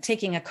think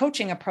taking a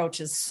coaching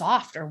approach is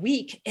soft or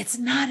weak. It's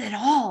not at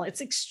all.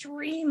 It's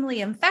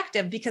extremely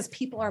effective because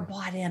people are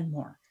bought in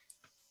more.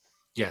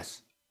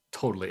 Yes,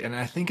 totally. And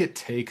I think I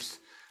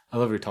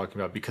love what you're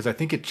talking about, because I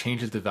think it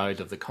changes the values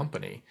of the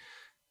company.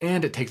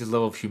 And it takes a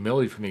level of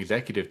humility from the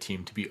executive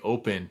team to be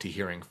open to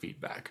hearing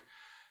feedback,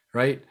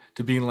 right?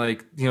 To being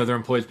like, their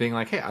employees being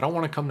like, hey, I don't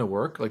want to come to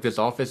work. Like this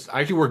office,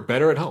 I actually work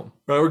better at home.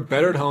 Right? I work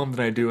better at home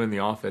than I do in the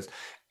office.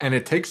 And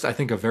it takes, I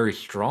think, a very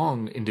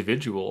strong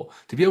individual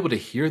to be able to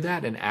hear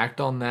that and act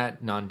on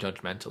that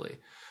non-judgmentally.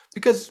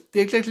 because the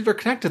executives are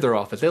connected to their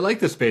office. They like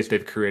the space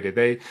they've created.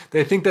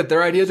 They think that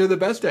their ideas are the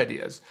best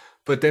ideas,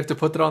 but they have to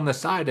put that on the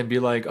side and be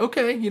like,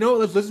 okay, you know what,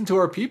 let's listen to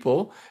our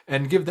people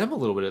and give them a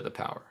little bit of the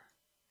power.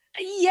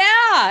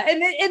 Yeah.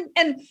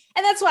 And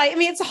that's why, I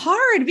mean, it's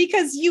hard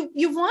because you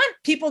want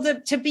people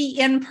to be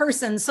in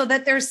person so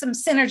that there's some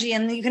synergy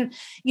and you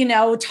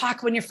can,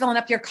 talk when you're filling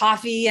up your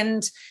coffee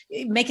and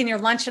making your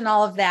lunch and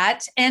all of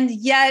that. And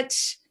yet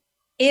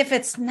if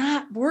it's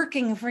not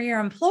working for your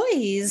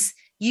employees,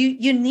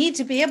 you need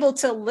to be able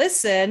to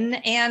listen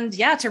and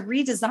to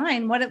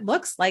redesign what it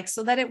looks like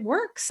so that it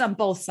works on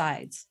both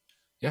sides.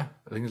 Yeah,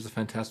 I think it's a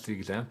fantastic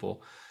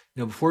example.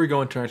 Before we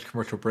go into our next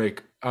commercial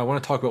break, I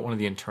want to talk about one of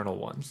the internal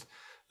ones.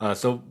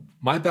 So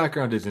my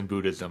background is in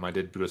Buddhism. I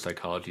did Buddhist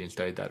psychology and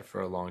studied that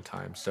for a long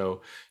time.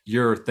 So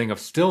your thing of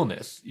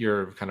stillness,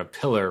 your kind of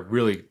pillar,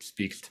 really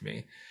speaks to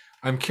me.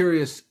 I'm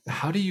curious,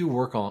 how do you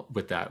work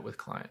with that with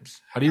clients?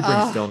 How do you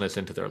bring stillness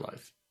into their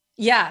life?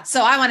 Yeah.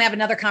 So I want to have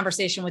another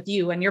conversation with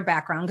you and your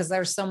background, because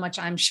there's so much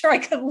I'm sure I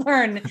could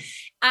learn.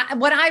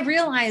 What I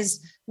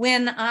realized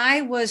when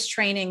I was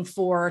training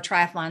for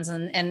triathlons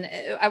and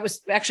I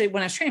was actually,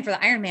 when I was training for the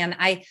Ironman,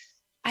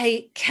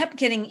 I kept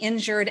getting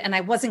injured and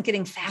I wasn't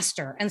getting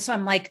faster. And so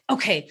I'm like,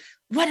 okay,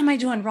 what am I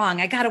doing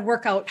wrong? I got to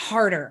work out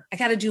harder. I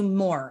got to do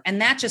more.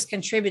 And that just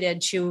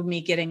contributed to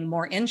me getting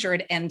more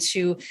injured and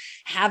to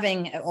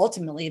having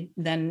ultimately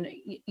then,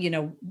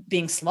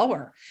 being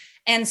slower.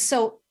 And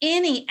so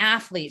any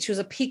athlete who's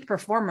a peak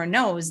performer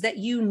knows that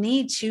you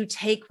need to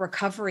take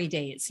recovery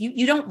days.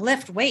 You don't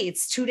lift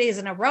weights 2 days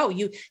in a row.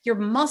 Your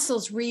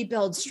muscles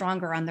rebuild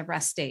stronger on the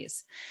rest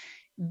days.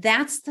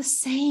 That's the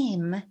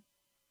same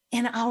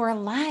in our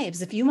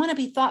lives. If you want to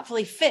be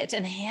thoughtfully fit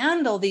and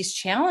handle these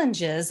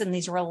challenges and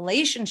these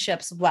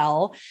relationships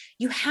well,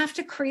 you have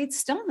to create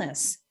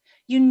stillness.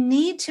 You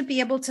need to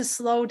be able to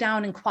slow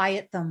down and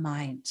quiet the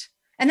mind.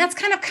 And that's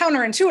kind of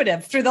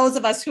counterintuitive for those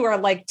of us who are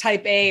like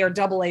type A or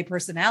AA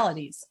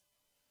personalities.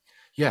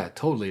 Yeah,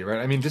 totally.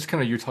 Right. I mean, just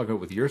kind of you're talking about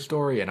with your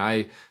story, and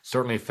I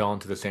certainly fell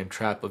into the same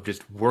trap of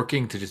just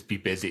working to just be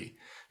busy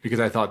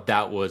because I thought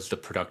that was the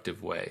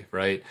productive way,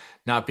 right?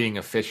 Not being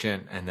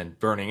efficient and then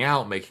burning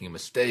out, making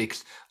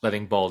mistakes,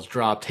 letting balls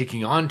drop,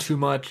 taking on too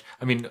much.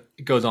 I mean,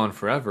 it goes on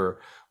forever.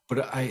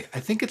 But I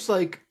think it's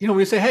like, when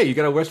you say, hey, you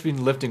got to rest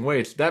between lifting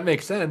weights, that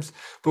makes sense.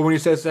 But when you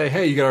say,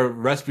 hey, you got to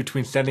rest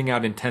between sending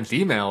out intense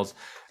emails,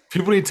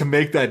 people need to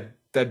make that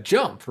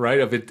jump, right?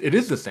 Of it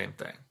is the same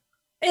thing.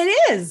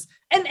 It is.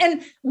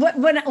 And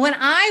when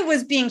I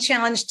was being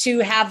challenged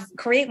to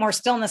create more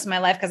stillness in my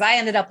life, because I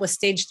ended up with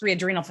stage 3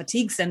 adrenal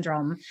fatigue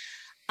syndrome,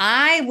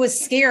 I was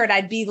scared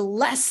I'd be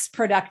less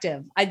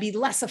productive. I'd be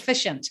less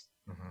efficient.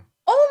 Mm-hmm.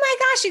 Oh my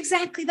gosh,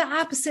 exactly the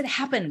opposite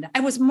happened. I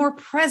was more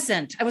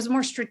present. I was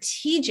more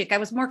strategic. I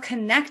was more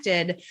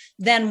connected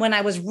than when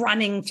I was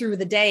running through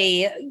the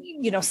day,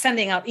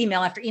 sending out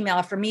email after email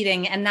after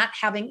meeting and not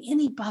having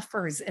any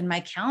buffers in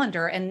my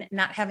calendar and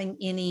not having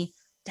any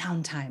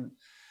downtime.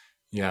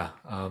 Yeah.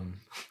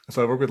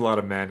 So I work with a lot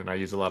of men and I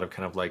use a lot of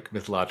kind of like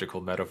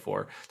mythological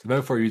metaphor. The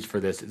metaphor used for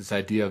this is this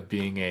idea of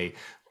being a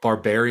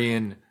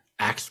barbarian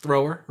axe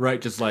thrower,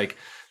 right? Just like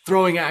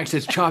throwing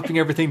axes, chopping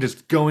everything,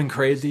 just going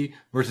crazy,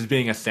 versus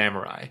being a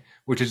samurai,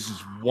 which is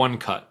just one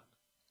cut,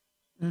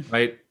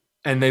 right?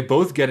 And they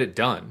both get it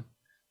done,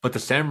 but the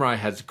samurai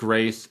has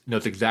grace,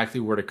 knows exactly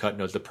where to cut,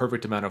 knows the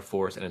perfect amount of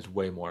force, and is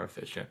way more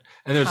efficient.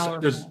 And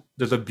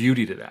there's a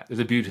beauty to that. There's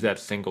a beauty to that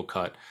single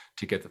cut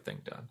to get the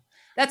thing done.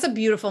 That's a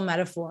beautiful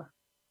metaphor.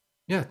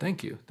 Yeah,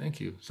 thank you.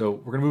 So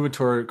we're going to move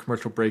into our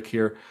commercial break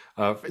here.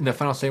 In the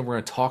final segment, we're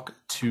going to talk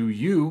to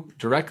you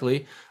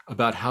directly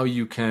about how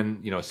you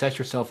can, assess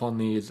yourself on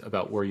these,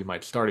 about where you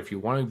might start if you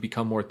want to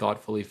become more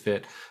thoughtfully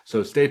fit.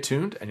 So stay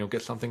tuned and you'll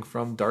get something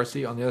from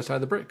Darcy on the other side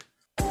of the break.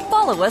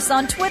 Follow us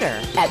on Twitter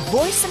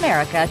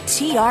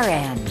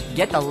 @VoiceAmericaTRN.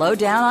 Get the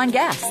lowdown on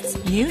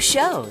guests, new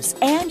shows,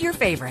 and your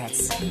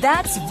favorites.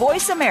 That's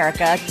Voice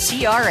America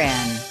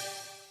TRN.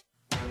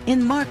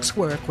 In Mark's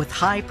work with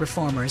high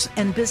performers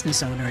and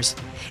business owners,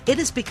 it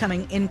is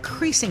becoming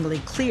increasingly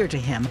clear to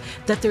him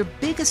that their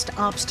biggest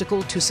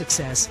obstacle to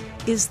success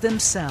is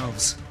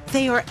themselves.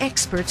 They are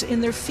experts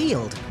in their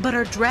field, but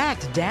are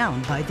dragged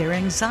down by their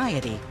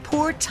anxiety,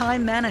 poor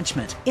time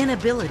management,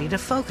 inability to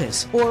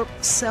focus, or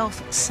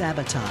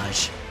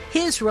self-sabotage.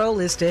 His role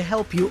is to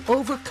help you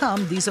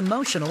overcome these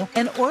emotional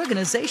and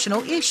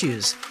organizational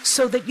issues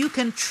so that you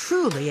can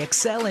truly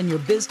excel in your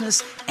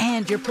business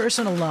and your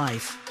personal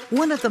life.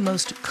 One of the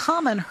most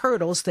common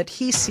hurdles that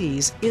he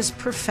sees is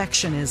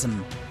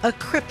perfectionism, a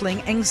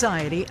crippling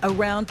anxiety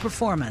around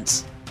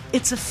performance.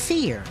 It's a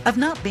fear of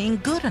not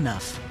being good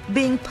enough,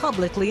 being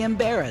publicly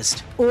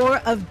embarrassed, or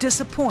of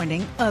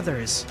disappointing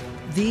others.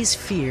 These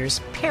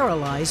fears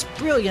paralyze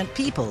brilliant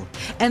people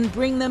and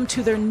bring them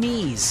to their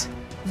knees.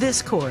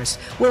 This course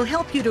will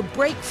help you to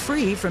break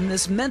free from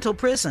this mental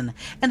prison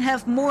and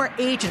have more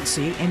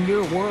agency in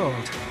your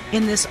world.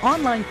 In this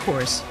online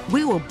course,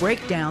 we will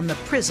break down the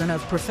prison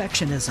of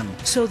perfectionism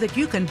so that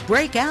you can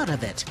break out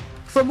of it.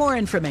 For more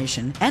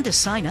information and to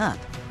sign up,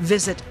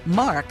 visit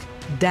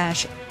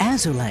mark-m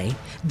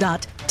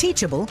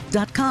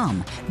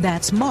markazulay.teachable.com.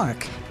 That's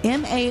Mark,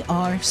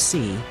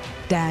 M-A-R-C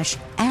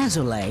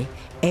Azulay,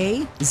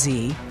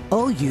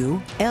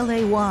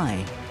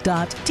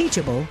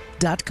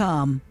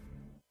 AZOULAY.teachable.com.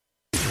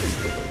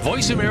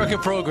 Voice America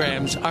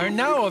programs are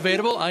now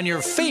available on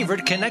your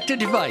favorite connected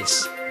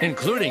device,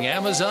 including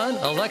Amazon,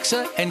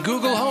 Alexa, and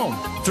Google Home.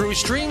 Through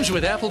streams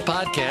with Apple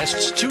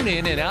Podcasts,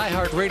 TuneIn, and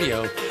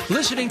iHeartRadio,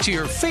 listening to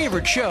your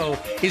favorite show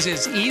is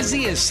as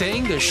easy as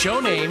saying the show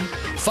name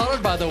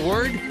followed by the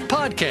word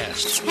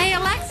podcast. Hey,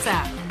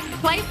 Alexa,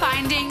 play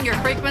Finding Your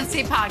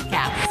Frequency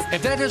podcast.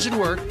 If that doesn't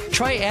work,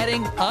 try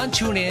adding on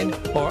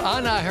TuneIn or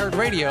on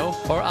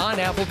iHeartRadio or on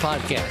Apple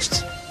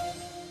Podcasts.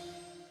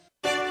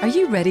 Are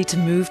you ready to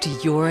move to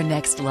your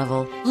next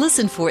level?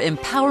 Listen for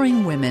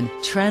Empowering Women,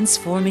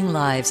 Transforming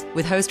Lives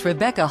with host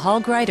Rebecca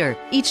Hall-Greider.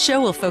 Each show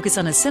will focus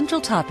on a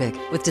central topic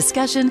with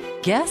discussion,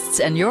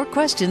 guests, and your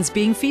questions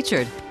being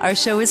featured. Our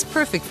show is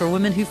perfect for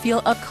women who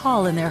feel a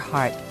call in their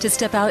heart to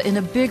step out in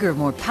a bigger,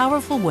 more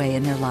powerful way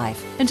in their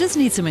life and just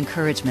need some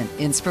encouragement,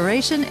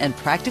 inspiration, and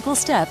practical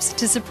steps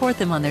to support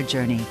them on their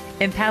journey.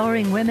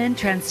 Empowering Women,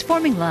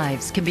 Transforming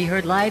Lives can be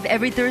heard live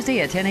every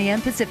Thursday at 10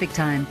 a.m. Pacific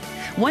Time,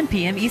 1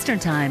 p.m. Eastern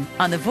Time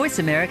on the Voice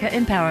America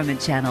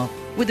Empowerment Channel,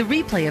 with a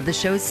replay of the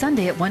show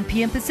Sunday at 1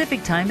 p.m.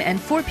 Pacific Time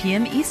and 4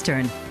 p.m.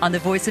 Eastern on the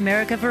Voice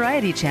America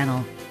Variety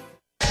Channel.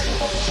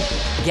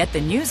 Get the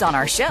news on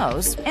our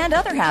shows and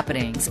other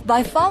happenings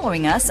by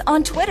following us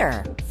on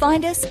Twitter.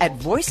 Find us at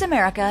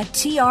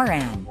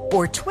VoiceAmericaTRN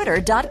or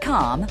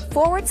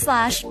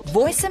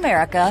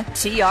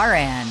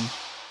twitter.com/VoiceAmericaTRN.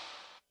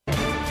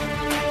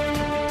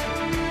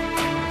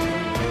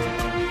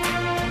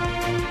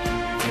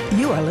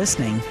 You are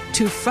listening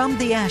to From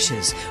the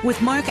Ashes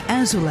with Mark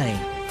Azulay.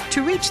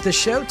 To reach the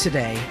show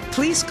today,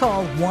 please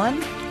call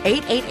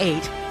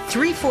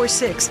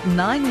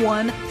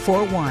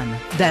 1-888-346-9141.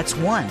 That's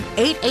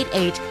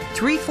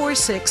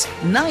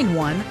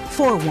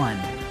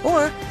 1-888-346-9141.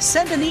 Or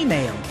send an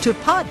email to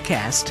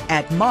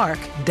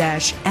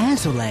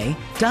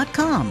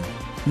podcast@mark-azulay.com.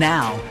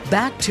 Now,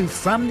 back to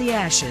From the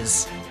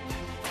Ashes.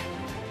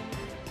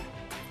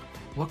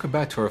 Welcome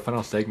back to our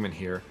final segment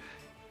here.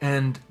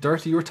 And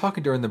Darcy, you were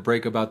talking during the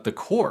break about the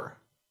core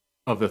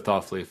of the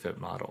Thoughtfully Fit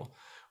model,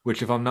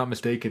 which, if I'm not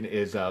mistaken,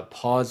 is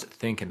pause,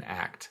 think, and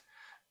act.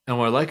 And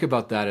what I like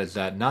about that is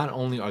that not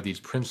only are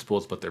these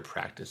principles, but they're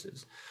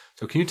practices.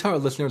 So can you tell our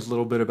listeners a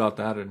little bit about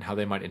that and how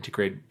they might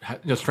integrate,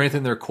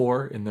 strengthen their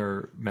core in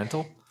their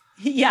mental?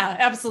 Yeah,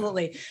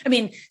 absolutely. I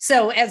mean,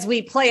 so as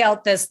we play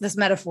out this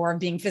metaphor of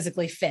being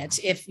physically fit,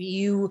 if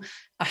you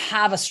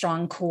have a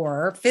strong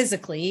core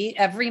physically,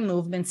 every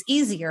movement's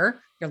easier.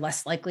 You're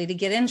less likely to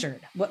get injured,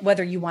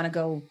 whether you want to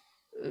go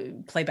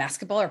play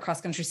basketball or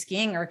cross-country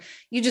skiing, or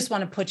you just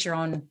want to put your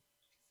own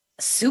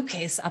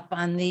suitcase up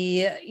on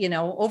the,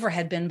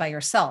 overhead bin by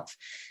yourself.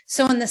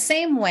 So in the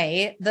same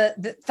way,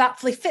 the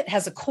Thoughtfully Fit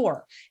has a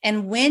core.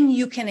 And when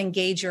you can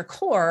engage your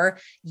core,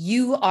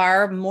 you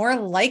are more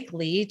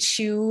likely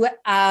to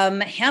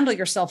handle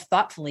yourself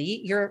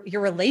thoughtfully. Your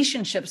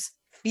relationships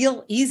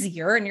feel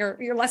easier, and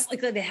you're less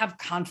likely to have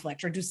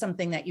conflict or do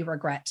something that you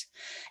regret.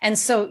 And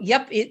so,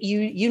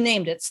 you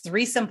named it. It's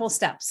 3 simple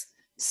steps.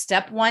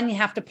 Step 1, you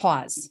have to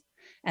pause.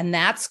 And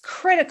that's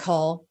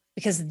critical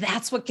because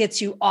that's what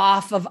gets you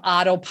off of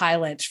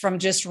autopilot from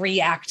just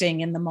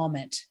reacting in the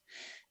moment.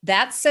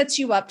 That sets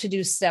you up to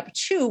do step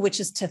 2, which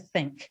is to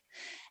think.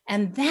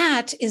 And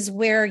that is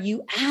where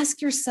you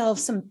ask yourself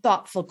some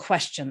thoughtful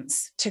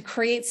questions to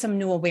create some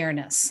new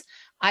awareness.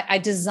 I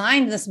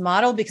designed this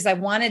model because I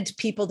wanted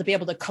people to be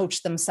able to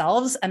coach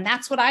themselves. And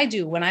that's what I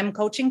do when I'm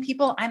coaching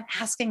people. I'm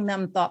asking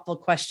them thoughtful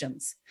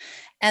questions.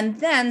 And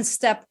then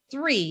step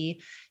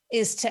 3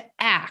 is to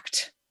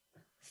act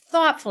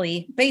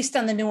thoughtfully based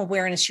on the new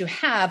awareness you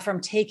have from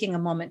taking a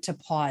moment to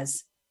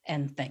pause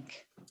and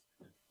think.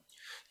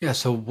 Yeah.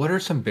 So what are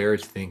some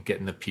barriers, think, get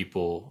in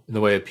the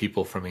way of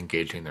people from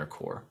engaging their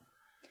core?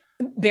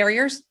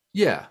 Barriers?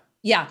 Yeah.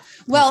 Yeah.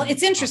 Well,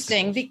 it's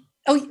interesting.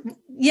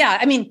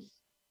 I mean,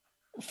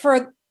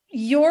 for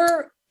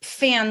your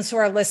fans who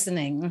are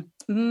listening,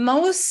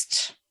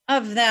 most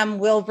of them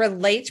will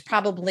relate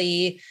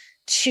probably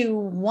to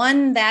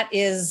one that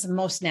is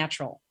most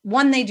natural,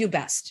 one they do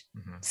best.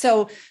 Mm-hmm.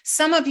 So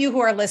some of you who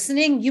are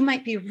listening, you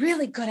might be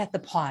really good at the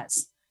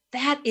pause.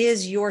 That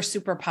is your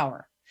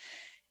superpower.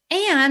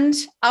 And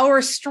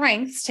our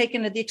strengths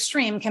taken to the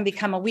extreme can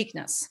become a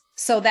weakness.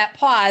 So that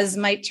pause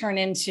might turn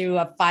into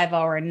a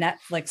 5-hour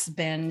Netflix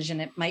binge,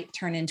 and it might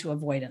turn into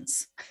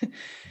avoidance.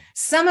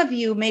 Some of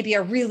you maybe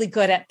are really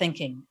good at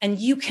thinking, and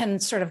you can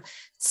sort of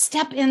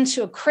step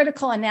into a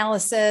critical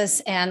analysis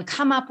and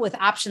come up with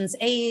options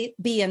A,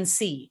 B, and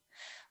C.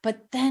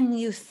 But then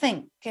you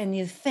think and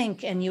you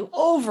think and you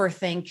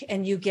overthink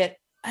and you get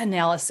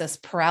analysis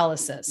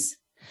paralysis.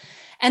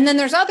 And then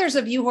there's others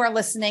of you who are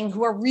listening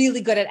who are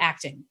really good at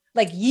acting.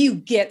 Like, you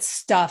get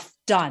stuff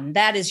done.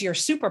 That is your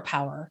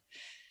superpower.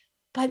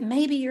 But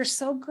maybe you're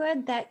so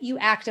good that you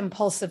act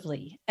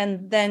impulsively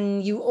and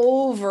then you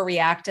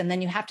overreact, and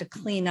then you have to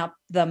clean up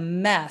the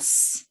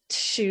mess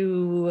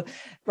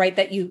right,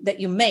 that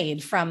you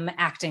made from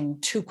acting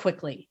too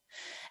quickly.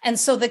 And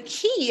so the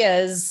key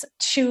is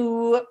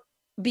to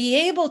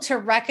be able to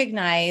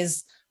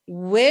recognize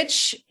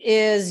which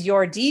is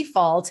your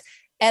default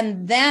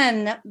and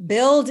then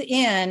build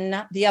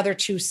in the other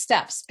two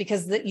steps,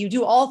 because you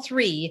do all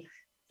three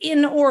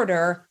in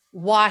order: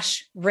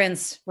 wash,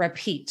 rinse,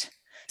 repeat.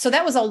 So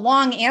that was a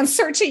long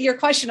answer to your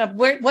question of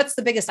what's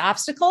the biggest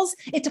obstacles.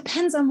 It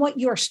depends on what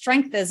your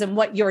strength is and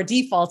what your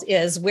default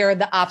is, where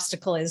the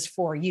obstacle is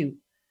for you.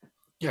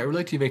 Yeah, I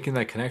relate to you making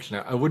that connection.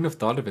 I wouldn't have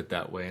thought of it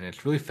that way. And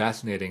it's really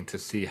fascinating to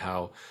see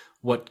how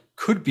what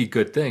could be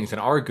good things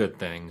and are good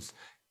things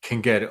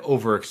can get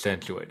over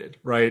accentuated,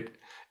 right?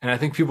 And I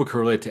think people can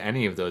relate to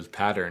any of those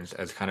patterns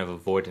as kind of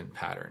avoidant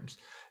patterns.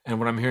 And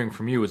what I'm hearing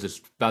from you is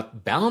it's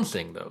about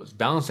balancing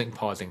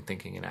pausing,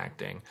 thinking, and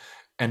acting,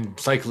 and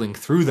cycling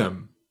through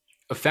them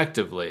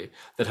effectively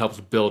that helps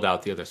build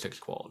out the other 6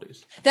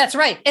 qualities. That's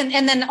right.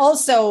 And then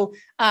also,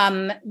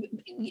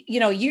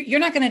 you're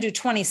not going to do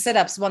 20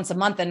 sit-ups once a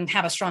month and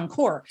have a strong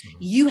core. Mm-hmm.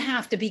 You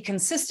have to be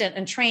consistent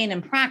and train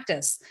and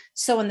practice.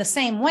 So in the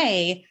same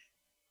way,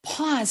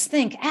 pause,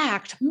 think,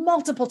 act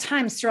multiple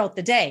times throughout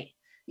the day.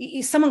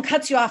 Someone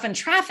cuts you off in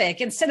traffic,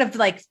 instead of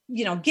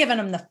giving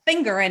them the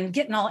finger and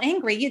getting all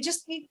angry, you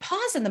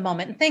pause in the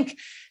moment and think,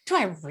 do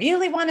I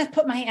really want to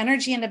put my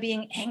energy into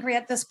being angry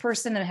at this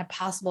person and have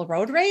possible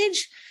road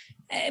rage?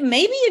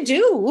 Maybe you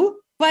do,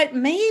 but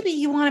maybe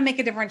you want to make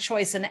a different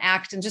choice and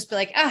act and just be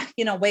like,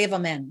 wave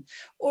them in.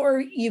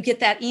 Or you get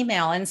that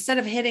email, instead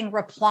of hitting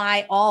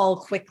reply all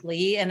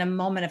quickly in a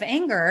moment of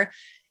anger,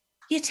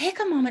 you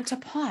take a moment to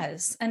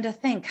pause and to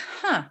think,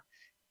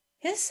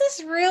 this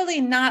is really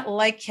not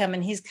like him,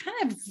 and he's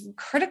kind of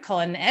critical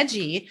and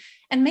edgy.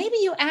 And maybe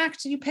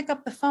you pick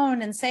up the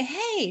phone and say,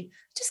 hey,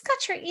 just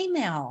got your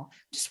email.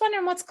 Just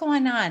wondering what's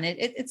going on.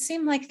 It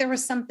seemed like there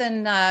was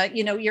something,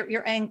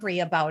 you're angry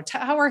about.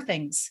 How are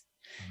things?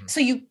 Mm-hmm.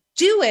 So you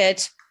do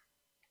it.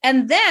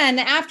 And then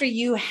after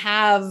you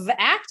have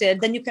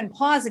acted, then you can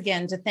pause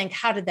again to think,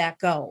 how did that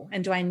go?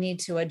 And do I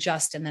need to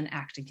adjust and then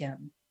act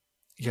again?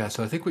 Yeah.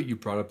 So I think what you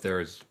brought up there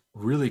is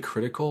really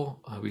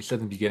critical. We said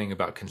in the beginning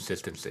about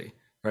consistency,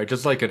 right?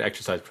 Just like an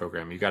exercise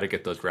program, you got to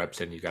get those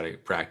reps in, you got to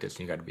practice,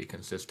 and you got to be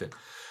consistent.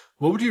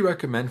 What would you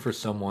recommend for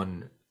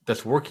someone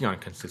that's working on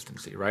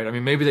consistency, right? I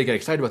mean, maybe they get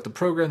excited about the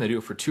program, they do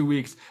it for 2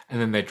 weeks, and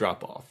then they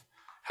drop off.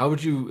 How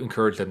would you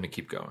encourage them to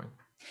keep going?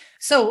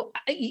 So,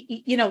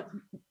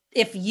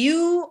 if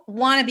you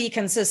want to be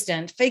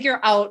consistent, figure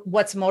out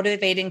what's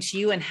motivating to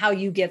you and how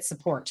you get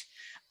support.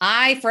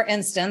 For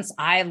instance,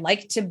 I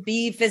like to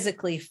be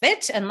physically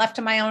fit, and left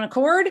to my own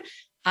accord,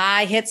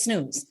 I hit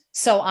snooze.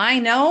 So I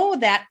know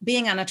that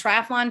being on a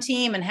triathlon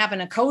team and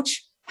having a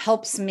coach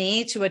helps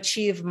me to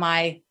achieve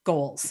my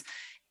goals.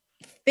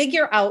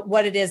 Figure out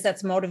what it is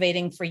that's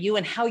motivating for you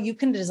and how you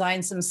can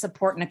design some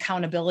support and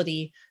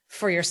accountability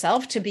for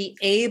yourself to be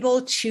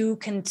able to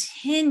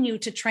continue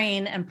to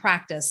train and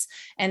practice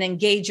and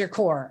engage your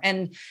core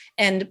and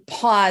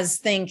pause,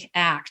 think,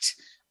 act.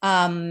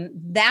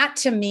 That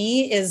to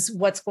me is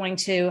what's going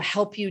to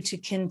help you to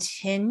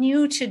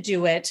continue to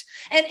do it.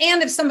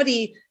 And if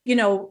somebody,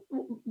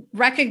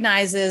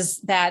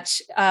 recognizes that,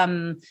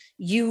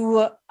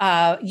 you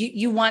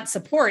want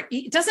support,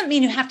 it doesn't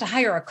mean you have to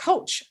hire a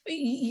coach,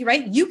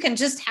 right? You can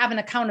just have an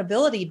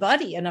accountability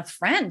buddy and a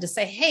friend to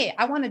say, hey,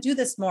 I want to do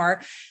this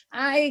more.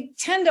 I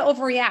tend to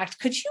overreact.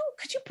 Could you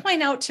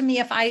point out to me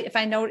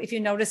if you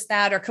notice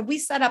that, or could we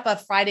set up a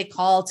Friday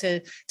call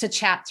to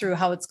chat through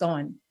how it's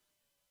going?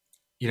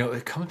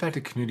 It comes back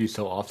to community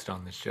so often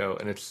on this show,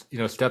 and it's,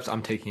 steps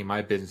I'm taking in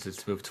my business is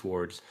to move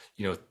towards,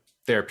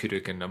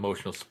 therapeutic and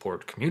emotional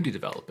support community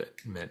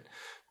development,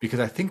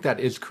 because I think that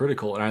is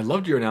critical. And I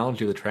loved your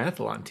analogy of the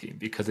triathlon team,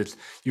 because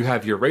you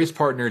have your race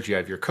partners, you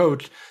have your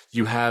coach,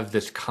 you have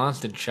this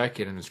constant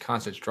check-in and this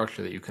constant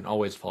structure that you can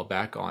always fall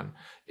back on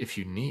if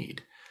you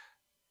need.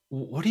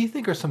 What do you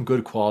think are some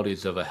good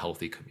qualities of a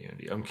healthy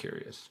community? I'm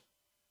curious.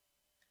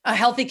 A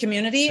healthy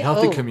community? A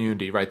healthy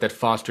community, right? That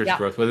fosters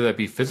growth, whether that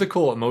be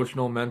physical,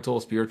 emotional, mental,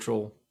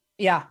 spiritual.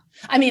 Yeah.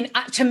 I mean,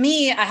 to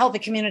me, a healthy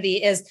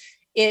community is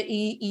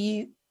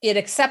it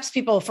accepts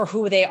people for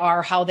who they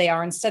are, how they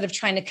are, instead of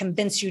trying to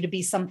convince you to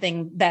be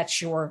something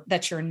that you're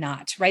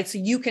not, right? So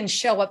you can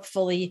show up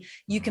fully,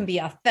 you can be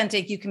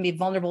authentic, you can be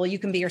vulnerable, you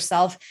can be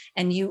yourself,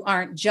 and you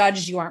aren't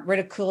judged, you aren't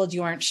ridiculed,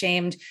 you aren't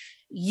shamed.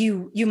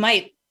 You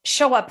might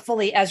show up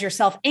fully as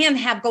yourself and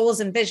have goals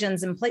and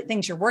visions and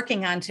things you're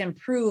working on to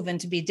improve and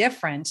to be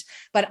different.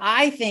 But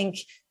I think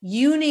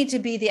you need to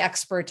be the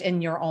expert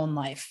in your own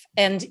life.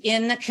 And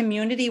in a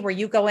community where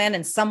you go in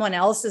and someone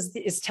else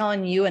is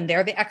telling you and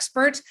they're the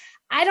expert,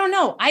 I don't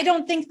know. I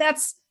don't think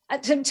that's,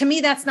 to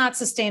me, that's not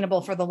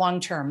sustainable for the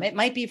long term. It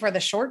might be for the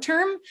short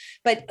term,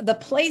 but the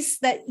place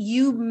that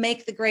you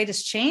make the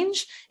greatest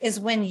change is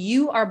when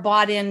you are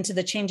bought into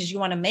the changes you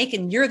want to make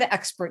and you're the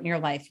expert in your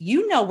life.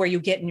 You know where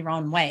you get in your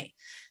own way.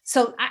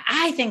 So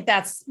I think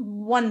that's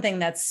one thing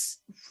that's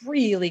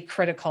really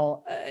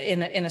critical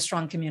in a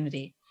strong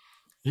community.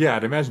 Yeah,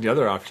 I'd imagine the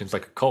other options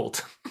like a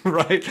cult.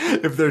 right?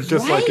 If there's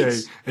just like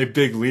Right. a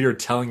big leader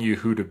telling you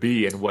who to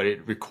be and what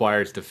it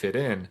requires to fit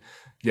in,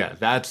 yeah,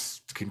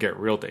 that's can get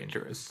real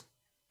dangerous.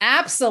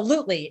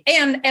 Absolutely.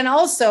 And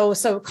also,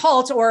 so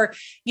cult, or,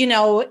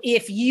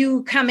 if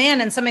you come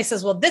in and somebody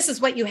says, well, this is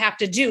what you have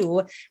to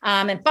do,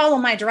 and follow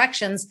my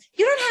directions,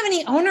 you don't have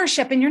any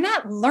ownership and you're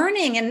not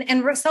learning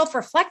and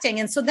self-reflecting.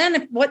 And so then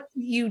if what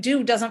you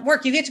do doesn't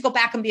work, you get to go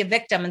back and be a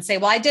victim and say,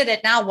 well, I did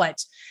it. Now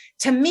what?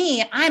 To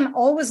me, I'm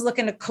always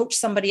looking to coach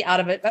somebody out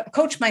of it,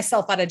 coach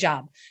myself out of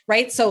job,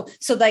 right? So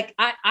like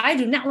I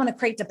do not want to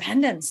create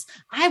dependence.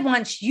 I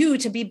want you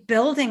to be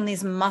building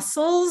these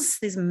muscles,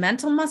 these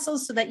mental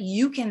muscles, so that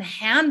you can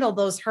handle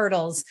those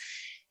hurdles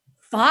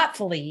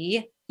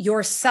thoughtfully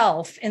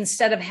yourself,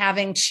 instead of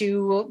having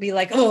to be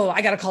like, oh,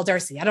 I got to call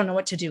Darcy, I don't know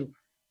what to do.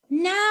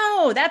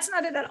 No, that's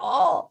not it at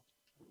all.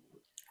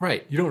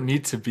 Right. You don't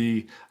need to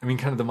be,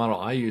 kind of the model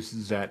I use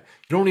is that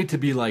you don't need to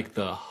be like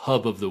the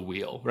hub of the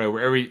wheel, right?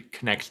 Where everybody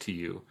connects to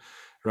you,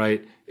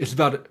 right? It's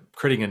about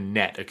creating a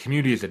net. A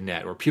community is a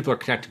net where people are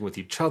connecting with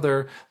each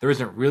other. There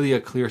isn't really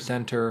a clear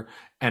center,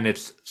 and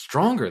it's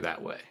stronger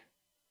that way,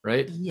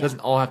 right? Yeah. It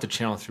doesn't all have to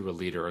channel through a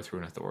leader or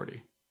through an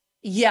authority.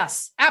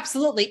 Yes,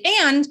 absolutely.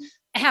 And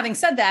having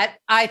said that,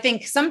 I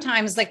think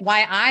sometimes like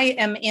why I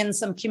am in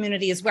some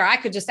communities where I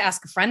could just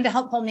ask a friend to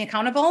help hold me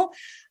accountable.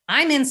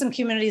 I'm in some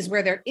communities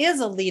where there is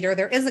a leader,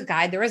 there is a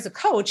guide, there is a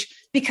coach,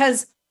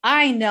 because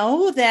I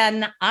know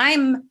then I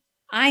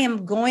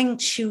am going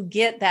to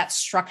get that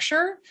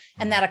structure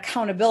and that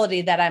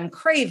accountability that I'm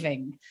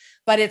craving,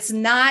 but it's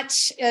not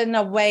in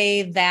a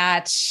way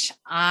that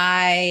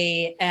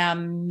I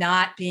am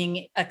not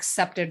being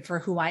accepted for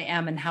who I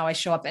am and how I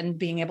show up and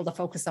being able to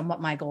focus on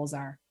what my goals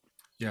are.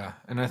 Yeah.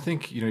 And I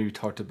think, you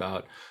talked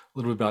about a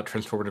little bit about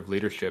transformative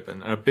leadership,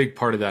 and a big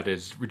part of that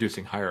is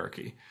reducing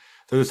hierarchy.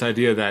 So this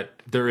idea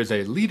that there is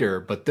a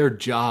leader, but their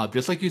job,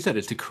 just like you said,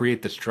 is to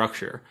create the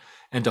structure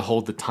and to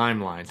hold the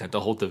timelines and to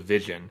hold the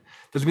vision.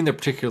 Doesn't mean they're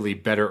particularly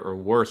better or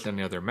worse than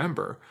the other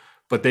member,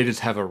 but they just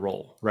have a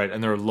role, right?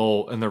 And their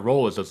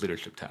role is those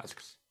leadership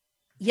tasks.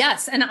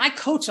 Yes. And I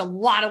coach a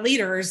lot of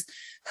leaders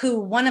who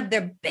one of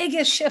their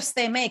biggest shifts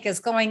they make is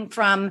going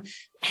from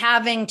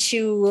having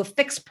to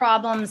fix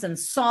problems and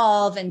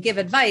solve and give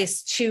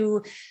advice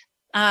to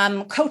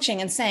coaching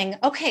and saying,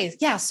 okay,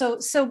 yeah. So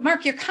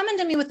Mark, you're coming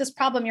to me with this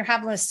problem you're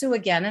having with Sue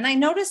again. And I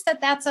noticed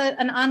that that's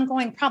an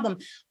ongoing problem.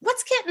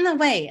 What's getting in the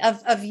way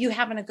of you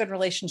having a good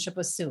relationship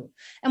with Sue?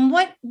 And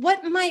what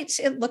might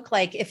it look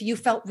like if you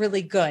felt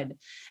really good?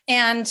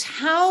 And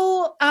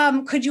how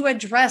could you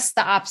address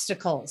the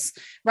obstacles,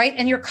 right?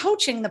 And you're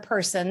coaching the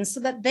person so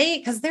that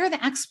because they're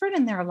the expert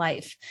in their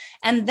life,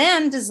 and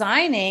then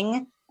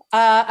designing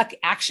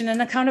action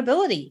and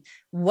accountability.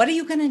 What are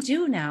you going to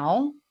do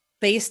now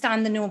based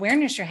on the new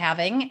awareness you're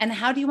having? And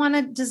how do you want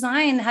to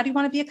design? How do you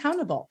want to be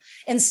accountable?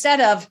 Instead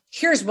of,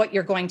 here's what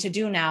you're going to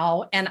do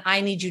now, and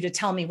I need you to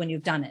tell me when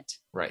you've done it.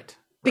 Right.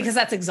 Because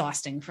that's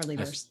exhausting for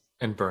leaders.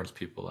 And burns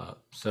people out.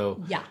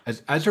 So yeah.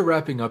 As we're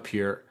wrapping up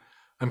here,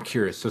 I'm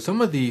curious. So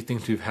some of the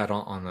things we've had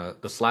on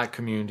the Slack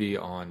community,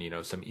 on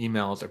some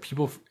emails, are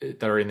people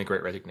that are in the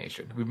Great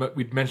Resignation.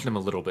 We've mentioned them a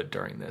little bit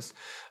during this,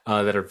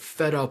 that are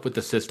fed up with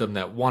the system,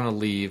 that want to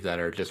leave, that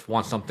are just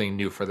want something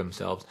new for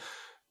themselves.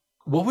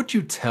 What would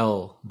you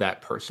tell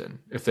that person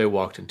if they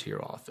walked into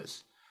your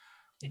office?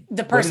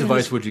 The person. What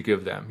advice would you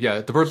give them?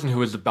 Yeah, the person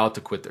who is about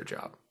to quit their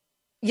job.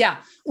 Yeah.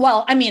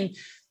 Well,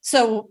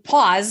 so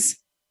pause.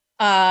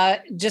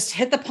 Just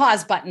hit the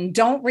pause button.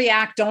 Don't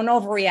react. Don't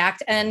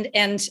overreact.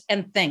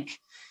 And think.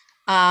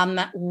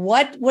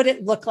 What would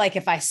it look like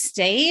if I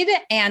stayed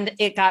and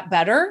it got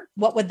better?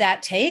 What would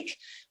that take?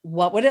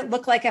 What would it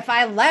look like if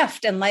I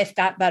left and life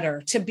got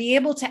better? To be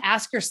able to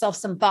ask yourself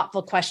some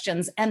thoughtful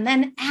questions and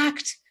then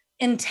act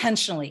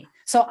intentionally.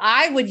 So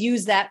I would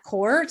use that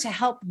core to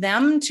help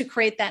them to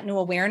create that new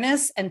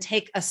awareness and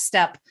take a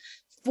step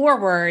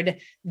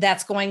forward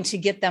that's going to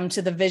get them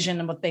to the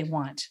vision of what they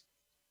want.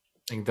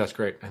 I think that's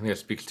great. I think that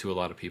speaks to a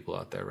lot of people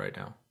out there right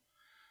now.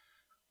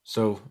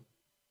 So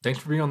thanks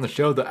for being on the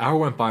show. The hour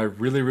went by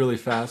really, really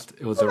fast.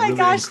 It was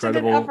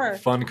incredible,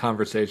 fun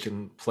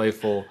conversation,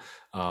 playful,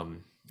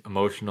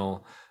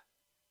 emotional.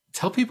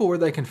 Tell people where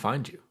they can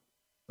find you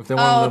if they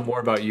want to know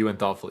more about you and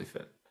Thoughtfully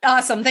Fit.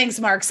 Awesome. Thanks,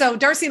 Mark. So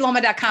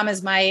darcyluoma.com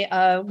is my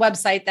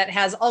website that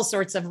has all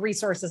sorts of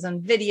resources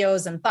and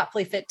videos and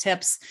Thoughtfully Fit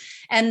tips.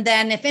 And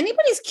then if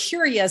anybody's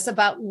curious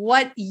about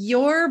what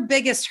your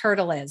biggest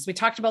hurdle is, we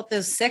talked about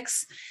those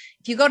 6.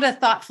 If you go to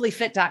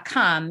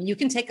thoughtfullyfit.com, you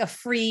can take a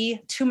free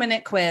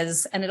 2-minute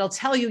quiz and it'll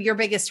tell you your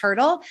biggest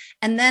hurdle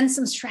and then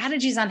some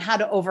strategies on how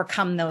to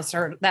overcome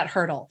that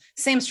hurdle.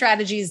 Same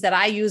strategies that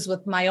I use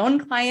with my own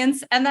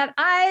clients and that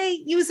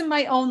I use in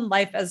my own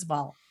life as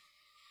well.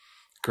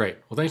 Great.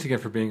 Well, thanks again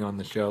for being on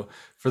the show.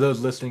 For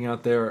those listening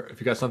out there, if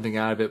you got something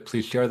out of it,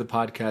 please share the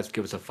podcast.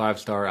 Give us a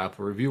 5-star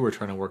Apple review. We're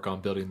trying to work on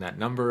building that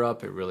number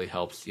up. It really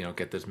helps,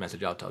 get this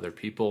message out to other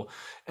people.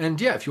 And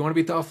yeah, if you want to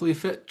be thoughtfully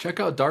fit, check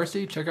out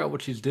Darcy. Check out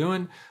what she's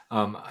doing.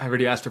 I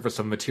already asked her for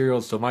some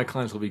materials, so my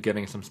clients will be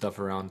getting some stuff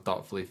around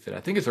thoughtfully fit. I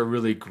think it's a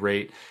really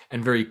great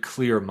and very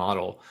clear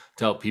model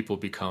to help people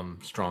become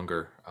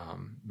stronger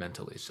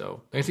mentally.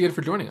 So thanks again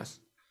for joining us.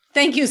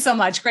 Thank you so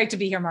much. Great to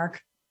be here,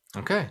 Mark.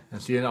 Okay, and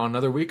see you on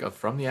another week of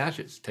From the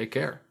Ashes. Take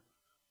care.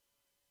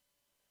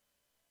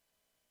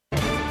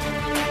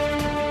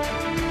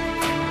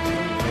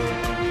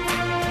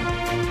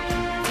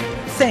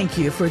 Thank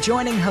you for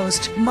joining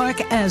host Mark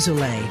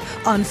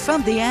Azoulay on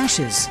From the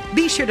Ashes.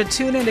 Be sure to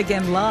tune in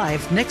again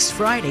live next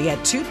Friday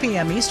at 2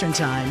 p.m. Eastern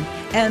Time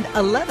and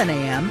 11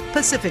 a.m.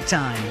 Pacific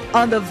Time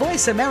on the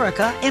Voice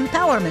America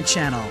Empowerment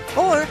Channel,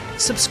 or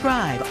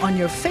subscribe on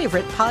your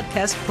favorite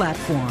podcast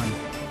platform.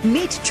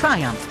 Meet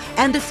triumph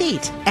and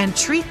defeat and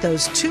treat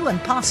those two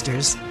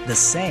imposters the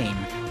same.